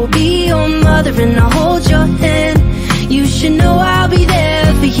have, I will be your mother and I'll hold your hand. You should know I'll be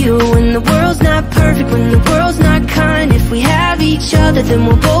there for you. When the world's not perfect, when the world's not kind. If we have each other, then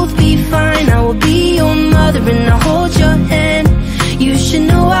we'll both be fine. I will be your mother and I'll hold your hand. You should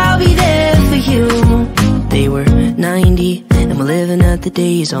know I'll be there for you. They were 90 and we're living at the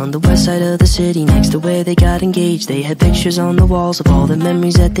days on the west side of the city, next to where they got engaged. They had pictures on the walls of all the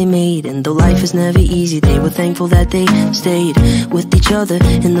memories that they made. And though life is never easy, they were thankful that they stayed with each other.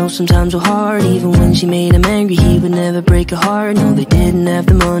 And though sometimes were hard, even when she made him angry, he would never break her heart. No, they didn't have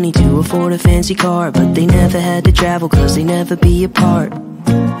the money to afford a fancy car, but they never had to travel, cause they never be apart.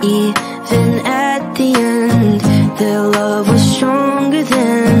 Even at the end, their love was stronger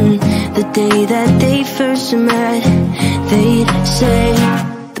than the day that they first met. They'd say,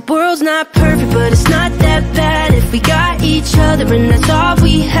 the world's not perfect, but it's not that bad. If we got each other and that's all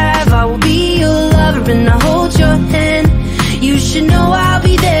we have, I will be your lover and I'll hold your hand. You should know I'll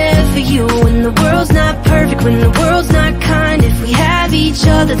be there for you. When the world's not perfect, when the world's not kind. If we have each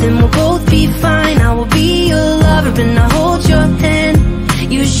other, then we'll both be fine. I will be your lover and I'll hold your hand.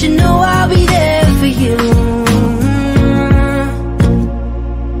 You should know I'll be there for you.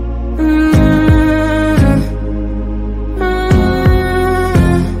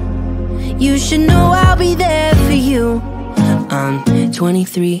 You should know I'll be there for you. I'm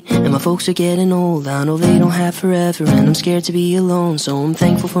 23 and my folks are getting old. I know they don't have forever and I'm scared to be alone. So I'm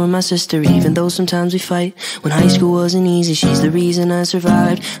thankful for my sister, even though sometimes we fight. When high school wasn't easy, she's the reason I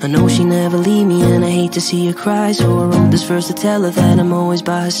survived. I know she never leave me and I hate to see her cry. So I wrote this verse to tell her that I'm always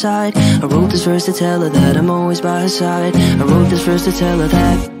by her side. I wrote this verse to tell her that I'm always by her side. I wrote this verse to tell her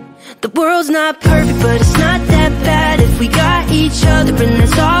that the world's not perfect, but it's not that bad. If we got each other and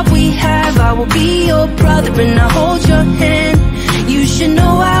that's all we have, I will be your brother and I'll hold your hand. You should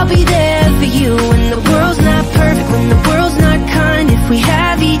know I'll be there for you. When the world's not perfect, when the world's not kind. If we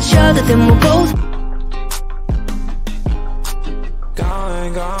have each other, then we'll both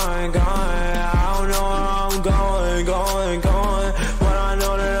going, going, going. I don't know where I'm going, going, going, but I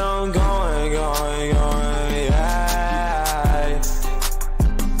know that I'm going, going, going.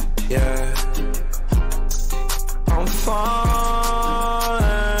 Yeah, yeah. I'm falling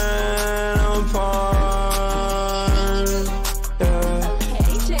apart. Yeah.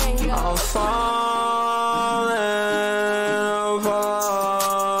 I'm falling apart.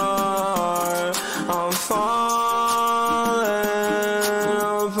 I'm falling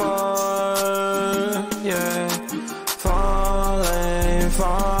apart. Yeah. Falling,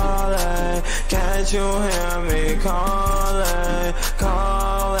 falling. Can't you hear me calling,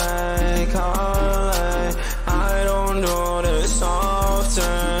 calling, calling? I don't do this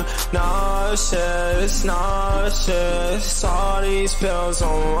often. Nauseous, nauseous. All these pills I'm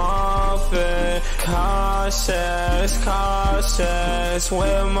off it. Cautious, cautious,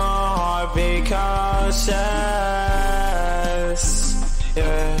 with my heart be cautious.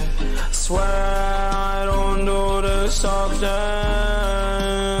 Yeah, swear I don't do this often.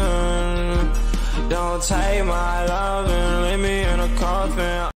 Don't take my love and leave me in a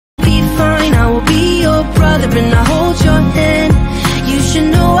coffin. Be fine, I will be your brother and I'll hold your hand. You should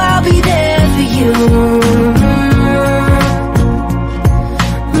know I'll be there for you.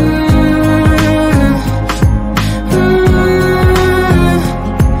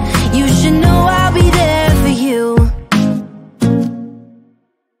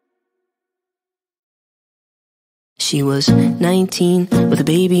 She was 19 with a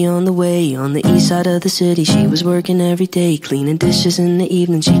baby on the way. On the east side of the city, she was working every day, cleaning dishes in the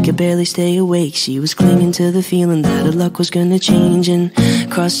evening, she could barely stay awake. She was clinging to the feeling that her luck was gonna change. And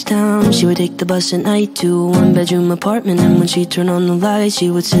across town, she would take the bus at night to a one-bedroom apartment. And when she'd turn on the lights, she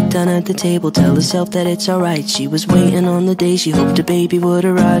would sit down at the table, tell herself that it's alright. She was waiting on the day she hoped her baby would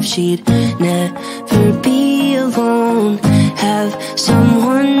arrive. She'd never be alone, have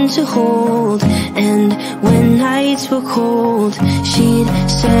someone to hold. And when nights were cold, she'd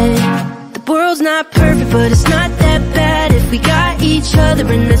say, the world's not perfect, but it's not that bad if we got each other,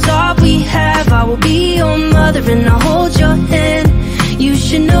 and that's all we have. I will be your mother and I'll hold your hand. You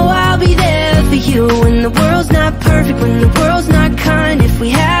should know I'll be there for you. When the world's not perfect, when the world's not kind, if we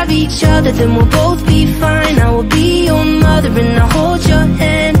have each other, then we'll both be fine. I will be your mother and I'll hold your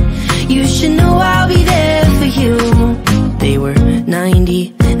hand. You should know I'll be there for you. They were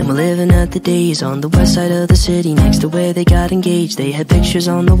 90 and were living at the days on the west side of the city, next to where they got engaged. They had pictures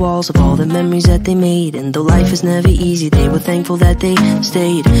on the walls of all the memories that they made. And though life is never easy, they were thankful that they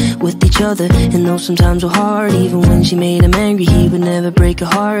stayed with each other. And though sometimes were hard, even when she made him angry, he would never break her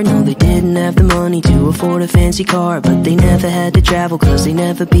heart. No, they didn't have the money to afford a fancy car, but they never had to travel, cause they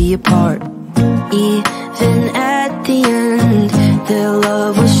never be apart. Even at the end, their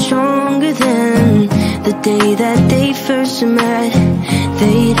love was stronger than the day that they first met.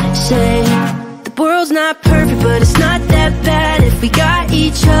 They'd say, the world's not perfect, but it's not that bad if we got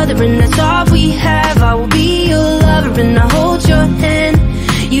each other, and that's all we have. I will be your lover and I'll hold your hand.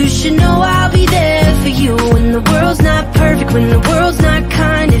 You should know I'll be there for you. When the world's not perfect, when the world's not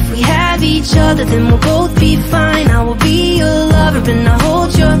kind, if we have each other, then we'll both be fine. I will be your lover and I'll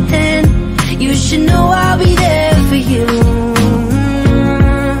hold your hand. You should know I'll be there for you.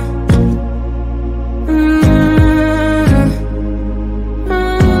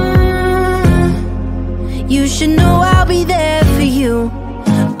 You should know I'll be there for you.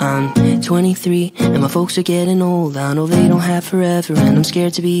 I'm 23 and my folks are getting old. I know they don't have forever and I'm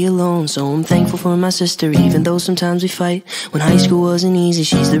scared to be alone. So I'm thankful for my sister, even though sometimes we fight. When high school wasn't easy,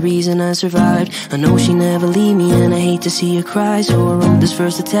 she's the reason I survived. I know she never leave me and I hate to see her cry. So I wrote this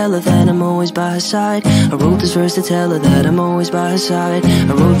verse to tell her that I'm always by her side. I wrote this verse to tell her that I'm always by her side.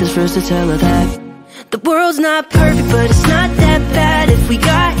 I wrote this verse to tell her that the world's not perfect, but it's not that bad if we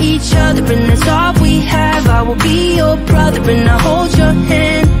got each other, and that's all we have. I will be your brother and I'll hold your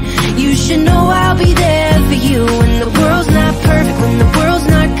hand. You should know I'll be there for you. When the world's not perfect, when the world's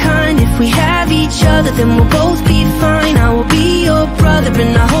not kind, if we have each other, then we'll both be fine. I will be your brother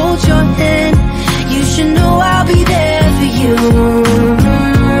and I'll hold your hand. You should know I'll be there for you.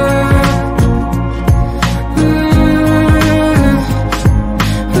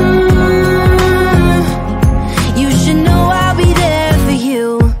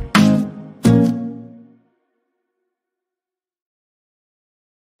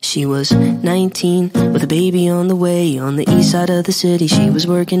 She was 19 with a baby on the way. On the east side of the city, she was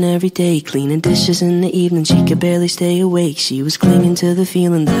working every day, cleaning dishes in the evening, she could barely stay awake. She was clinging to the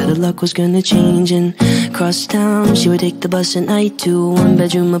feeling that her luck was gonna change. And across town, she would take the bus at night to a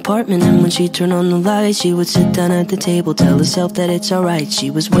one-bedroom apartment. And when she'd turn on the lights, she would sit down at the table, tell herself that it's alright.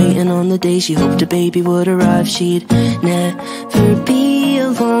 She was waiting on the day she hoped her baby would arrive. She'd never be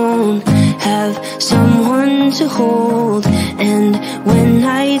alone, have someone to hold. And when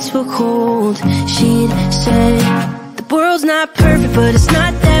nights were cold, she'd say, the world's not perfect, but it's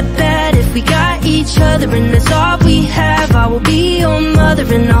not that bad if we got each other, and that's all we have. I will be your mother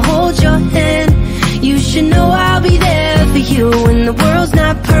and I'll hold your hand. You should know I'll be there for you. When the world's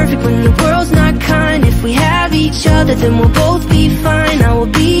not perfect, when the world's not kind, if we have each other, then we'll both be fine. I will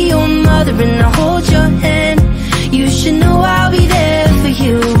be your mother and I'll hold your hand. You should know I'll be there for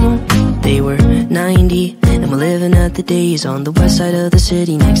you. They were 90 and were living at the the days on the west side of the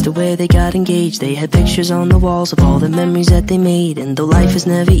city, next to where they got engaged. They had pictures on the walls of all the memories that they made. And though life is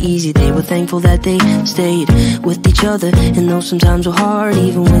never easy, they were thankful that they stayed with each other. And though sometimes were hard,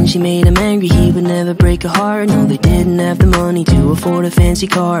 even when she made him angry, he would never break her heart. No, they didn't have the money to afford a fancy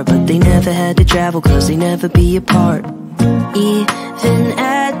car, but they never had to travel, cause they never be apart. Even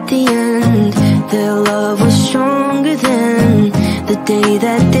at the end, their love was stronger than the day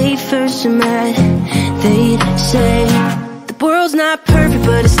that they first met. They'd say, the world's not perfect,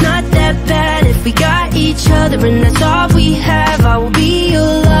 but it's not that bad if we got each other, and that's all we have. I will be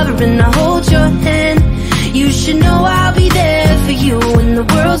your lover and I'll hold your hand. You should know I'll be there for you when the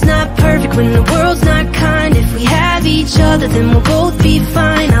world's not perfect, when the world's not kind. If we have each other, then we'll both be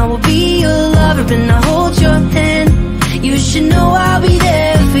fine. I will be your lover and I'll hold your hand. You should know I'll be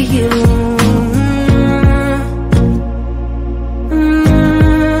there for you.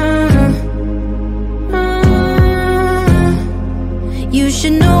 You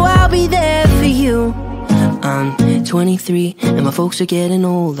should know I'll be there for you. I'm 23 and my folks are getting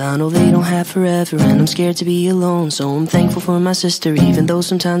old. I know they don't have forever and I'm scared to be alone. So I'm thankful for my sister, even though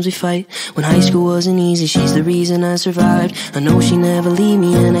sometimes we fight. When high school wasn't easy, she's the reason I survived. I know she never leave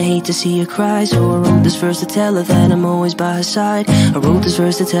me and I hate to see her cry. So I wrote this verse to tell her that I'm always by her side. I wrote this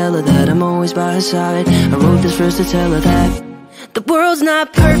verse to tell her that I'm always by her side. I wrote this verse to tell her that the world's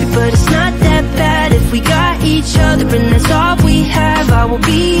not perfect, but it's not that bad if we got each other, and that's all we have. I will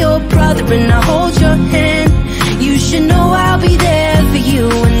be your brother and I'll hold your hand. You should know I'll be there for you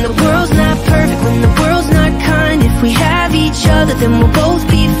when the world's not perfect, when the world's not kind. If we have each other, then we'll both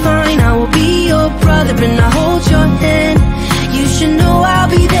be fine. I will be your brother and I'll hold your hand. You should know I'll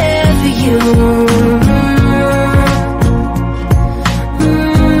be there for you.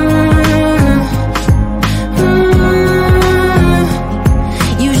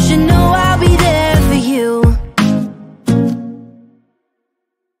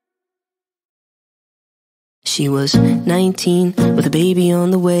 She was 19 with a baby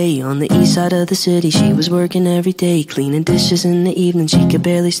on the way. On the east side of the city, she was working every day, cleaning dishes in the evening, she could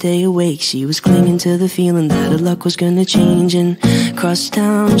barely stay awake. She was clinging to the feeling that her luck was gonna change. And across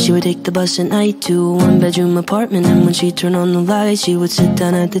town, she would take the bus at night to a one-bedroom apartment. And when she'd turn on the lights, she would sit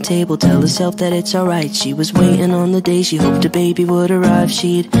down at the table, tell herself that it's alright. She was waiting on the day she hoped her baby would arrive.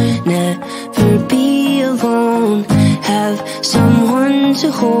 She'd never be alone, have someone to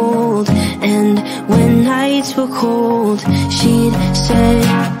hold. And when nights were cold, she'd say,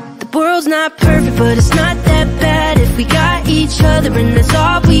 the world's not perfect, but it's not that bad if we got each other, and that's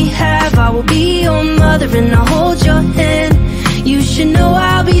all we have. I will be your mother and I'll hold your hand. You should know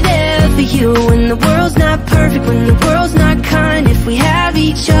I'll be there for you when the world's not perfect, when the world's not kind. If we have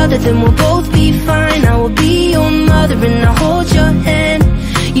each other, then we'll both be fine. I will be your mother and I'll hold your hand.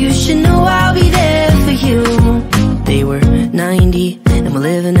 You should know I'll be there for you. They were 90 and were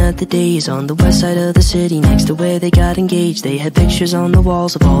living at the days on the west side of the city, next to where they got engaged. They had pictures on the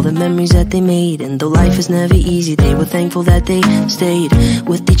walls of all the memories that they made. And though life is never easy, they were thankful that they stayed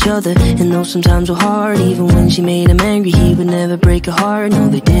with each other. And though sometimes were hard, even when she made him angry, he would never break her heart. No,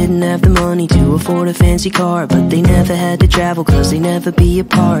 they didn't have the money to afford a fancy car, but they never had to travel, cause they never be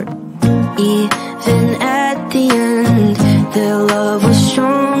apart. Even at the end, their love was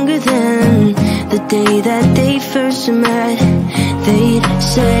stronger than the day that they first met. They'd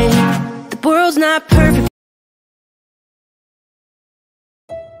say, the world's not perfect.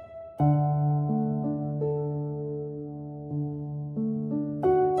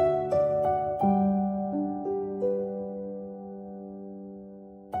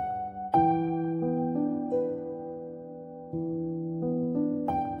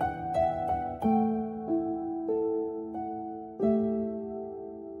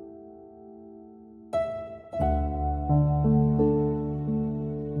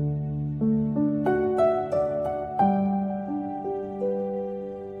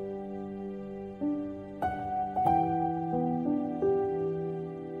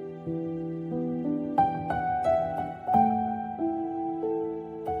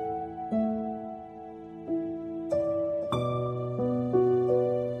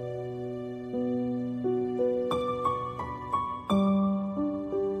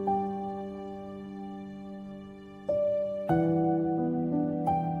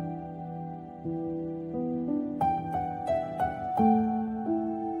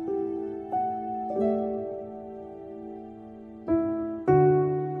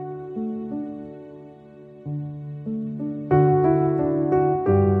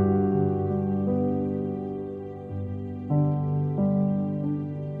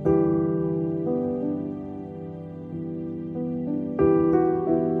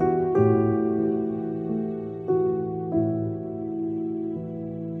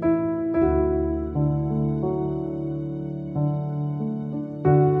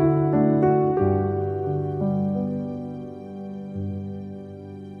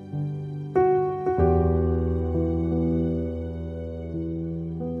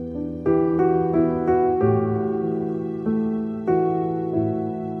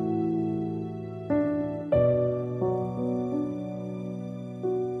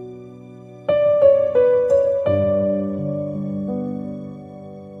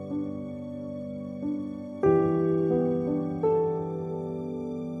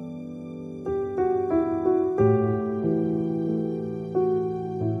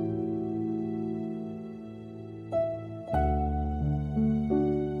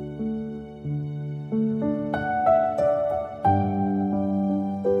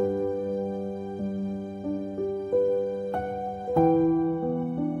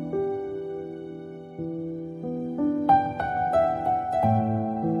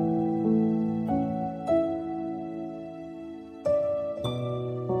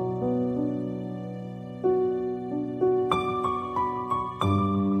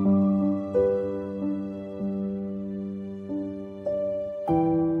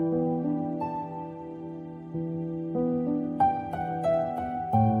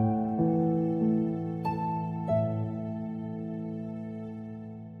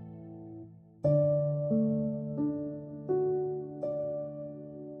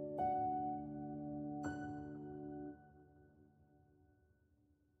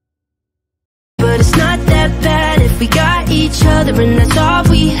 each other and that's all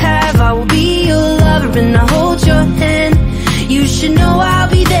we have. I will be your lover and I'll hold your hand. You should know I'll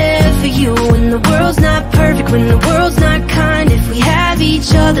be there for you when the world's not perfect, when the world's not kind. If we have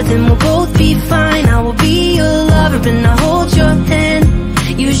each other, then we'll both be fine. I will be your lover and I'll hold your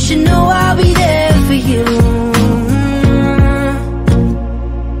hand. You should know I'll be there for you.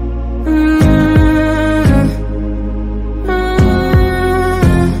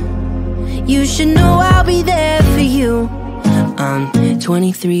 You should know I'll be there for you. I'm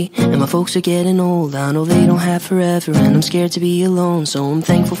 23 and my folks are getting old. I know they don't have forever and I'm scared to be alone. So I'm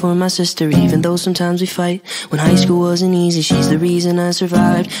thankful for my sister, even though sometimes we fight. When high school wasn't easy, she's the reason I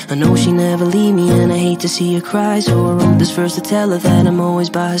survived. I know she never leave me and I hate to see her cry. So I wrote this verse to tell her that I'm always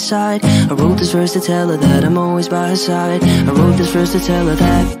by her side. I wrote this verse to tell her that I'm always by her side. I wrote this verse to tell her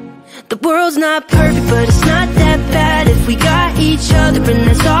that the world's not perfect, but it's not that bad. If we got each other and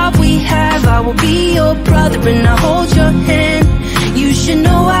that's all we have, I will be your brother and I'll hold your hand. You should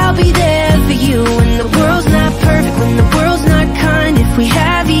know I'll be there for you when the world's not perfect, when the world's not kind. If we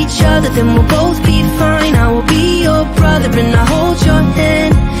have each other, then we'll both be fine. I will be your brother and I'll hold your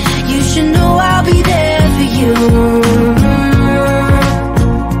hand. You should know I'll be there for you.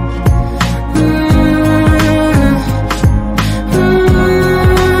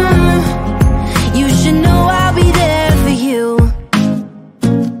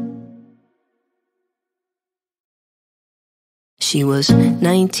 She was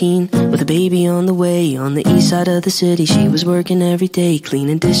 19 with a baby on the way. On the east side of the city, she was working every day,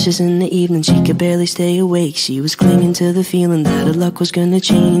 cleaning dishes in the evening, she could barely stay awake. She was clinging to the feeling that her luck was gonna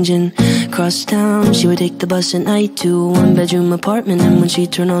change. And across town, she would take the bus at night to a one-bedroom apartment. And when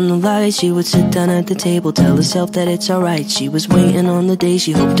she'd turn on the lights, she would sit down at the table, tell herself that it's alright. She was waiting on the day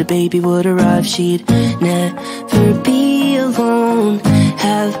she hoped a baby would arrive. She'd never be alone,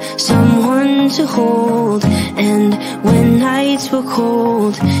 have someone to hold. And when nights were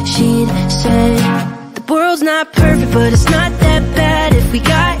cold, she'd say, the world's not perfect, but it's not that bad. If we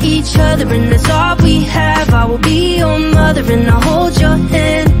got each other and that's all we have, I will be your mother and I'll hold your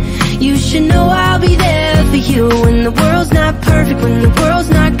hand. You should know I'll be there for you when the world's not perfect, when the world's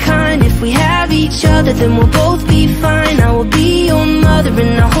not kind. If we have each other, then we'll both be fine. I will be your mother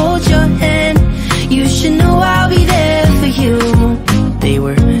and I'll hold your hand. You should know I'll be there for you. They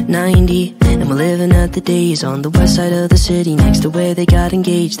were 90 and were living at the days on the west side of the city, next to where they got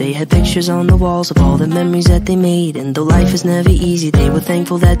engaged. They had pictures on the walls of all the memories that they made. And though life is never easy, they were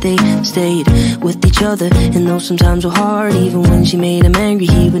thankful that they stayed with each other. And though sometimes were hard, even when she made him angry,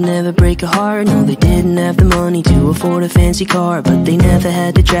 he would never break her heart. No, they didn't have the money to afford a fancy car, but they never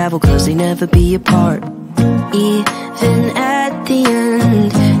had to travel, cause they never be apart. Even at the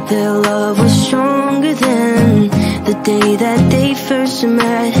end, their love was stronger than the day that they first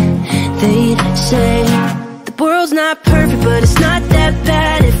met. They'd say, the world's not perfect, but it's not that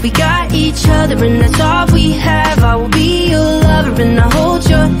bad. If we got each other and that's all we have, I will be your lover and I'll hold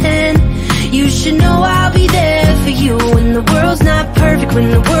your hand. You should know I'll be there for you when the world's not perfect, when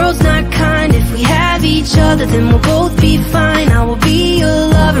the world's not kind. If we have each other, then we'll both be fine. I will be your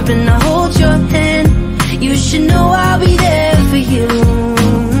lover and I'll hold your hand. You should know I'll be there for you.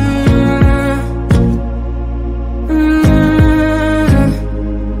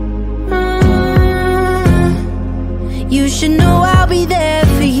 You should know I'll be there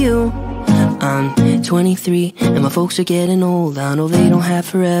for you. I'm 23 and my folks are getting old. I know they don't have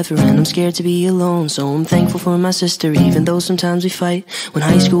forever and I'm scared to be alone. So I'm thankful for my sister, even though sometimes we fight. When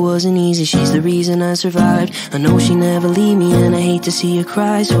high school wasn't easy, she's the reason I survived. I know she never leave me and I hate to see her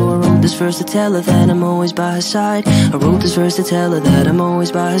cry. So I wrote this verse to tell her that I'm always by her side. I wrote this verse to tell her that I'm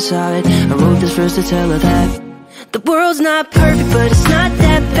always by her side. I wrote this verse to tell her that the world's not perfect, but it's not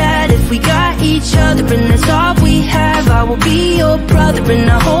that bad. If we got each other and that's all we have, I will be your brother and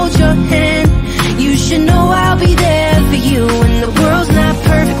I'll hold your hand. You should know I'll be there for you when the world's not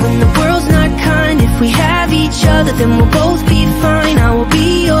perfect, when the world's not kind. If we have each other, then we'll both be fine. I will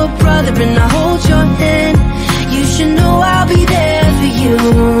be your brother and I'll hold your hand. You should know I'll be there for you.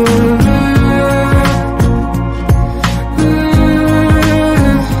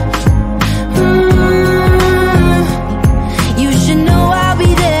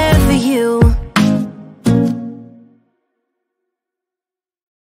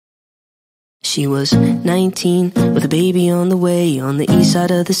 She was 19 with a baby on the way. On the east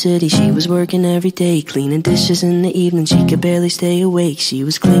side of the city, she was working every day, cleaning dishes in the evening, she could barely stay awake. She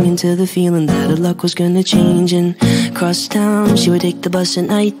was clinging to the feeling that her luck was gonna change. And across town, she would take the bus at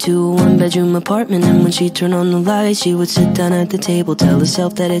night to a one-bedroom apartment. And when she'd turn on the lights, she would sit down at the table, tell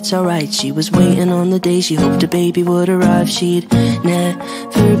herself that it's alright. She was waiting on the day she hoped a baby would arrive. She'd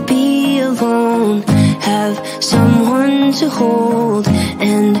never be alone, have someone hand to hold.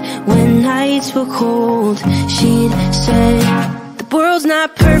 And when nights were cold, she'd say, the world's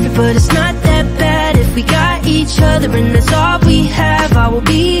not perfect, but it's not that bad if we got each other, and that's all we have. I will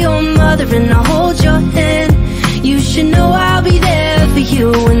be your mother and I'll hold your hand. You should know I'll be there for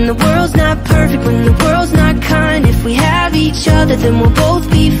you when the world's not perfect, when the world's not kind. If we have each other, then we'll both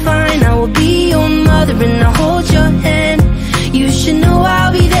be fine. I will be your mother and I'll hold your hand. You should know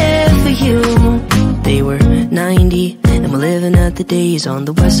I'll be there for you. They were 90 and were living at the days on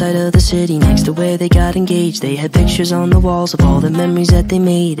the west side of the city, next to where they got engaged. They had pictures on the walls of all the memories that they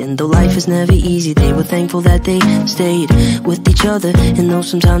made. And though life is never easy, they were thankful that they stayed with each other. And though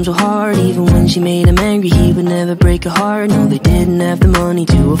sometimes were hard, even when she made him angry, he would never break her heart. No, they didn't have the money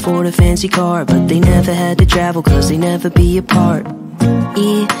to afford a fancy car, but they never had to travel, cause they never be apart.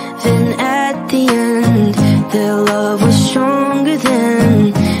 Even at the end, their love was stronger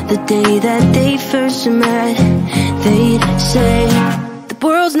than the day that they first met. They'd say, the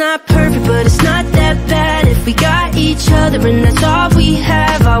world's not perfect, but it's not that bad if we got each other, and that's all we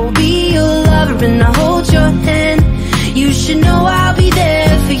have. I will be your lover and I'll hold your hand. You should know I'll be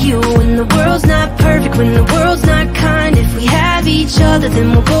there for you when the world's not perfect, when the world's not kind. If we have each other,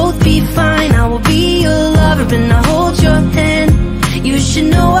 then we'll both be fine. I will be your lover and I'll hold your hand. You should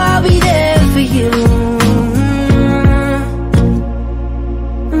know I'll be there for you.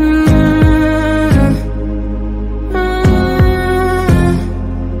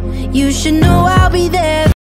 You should know I'll be there.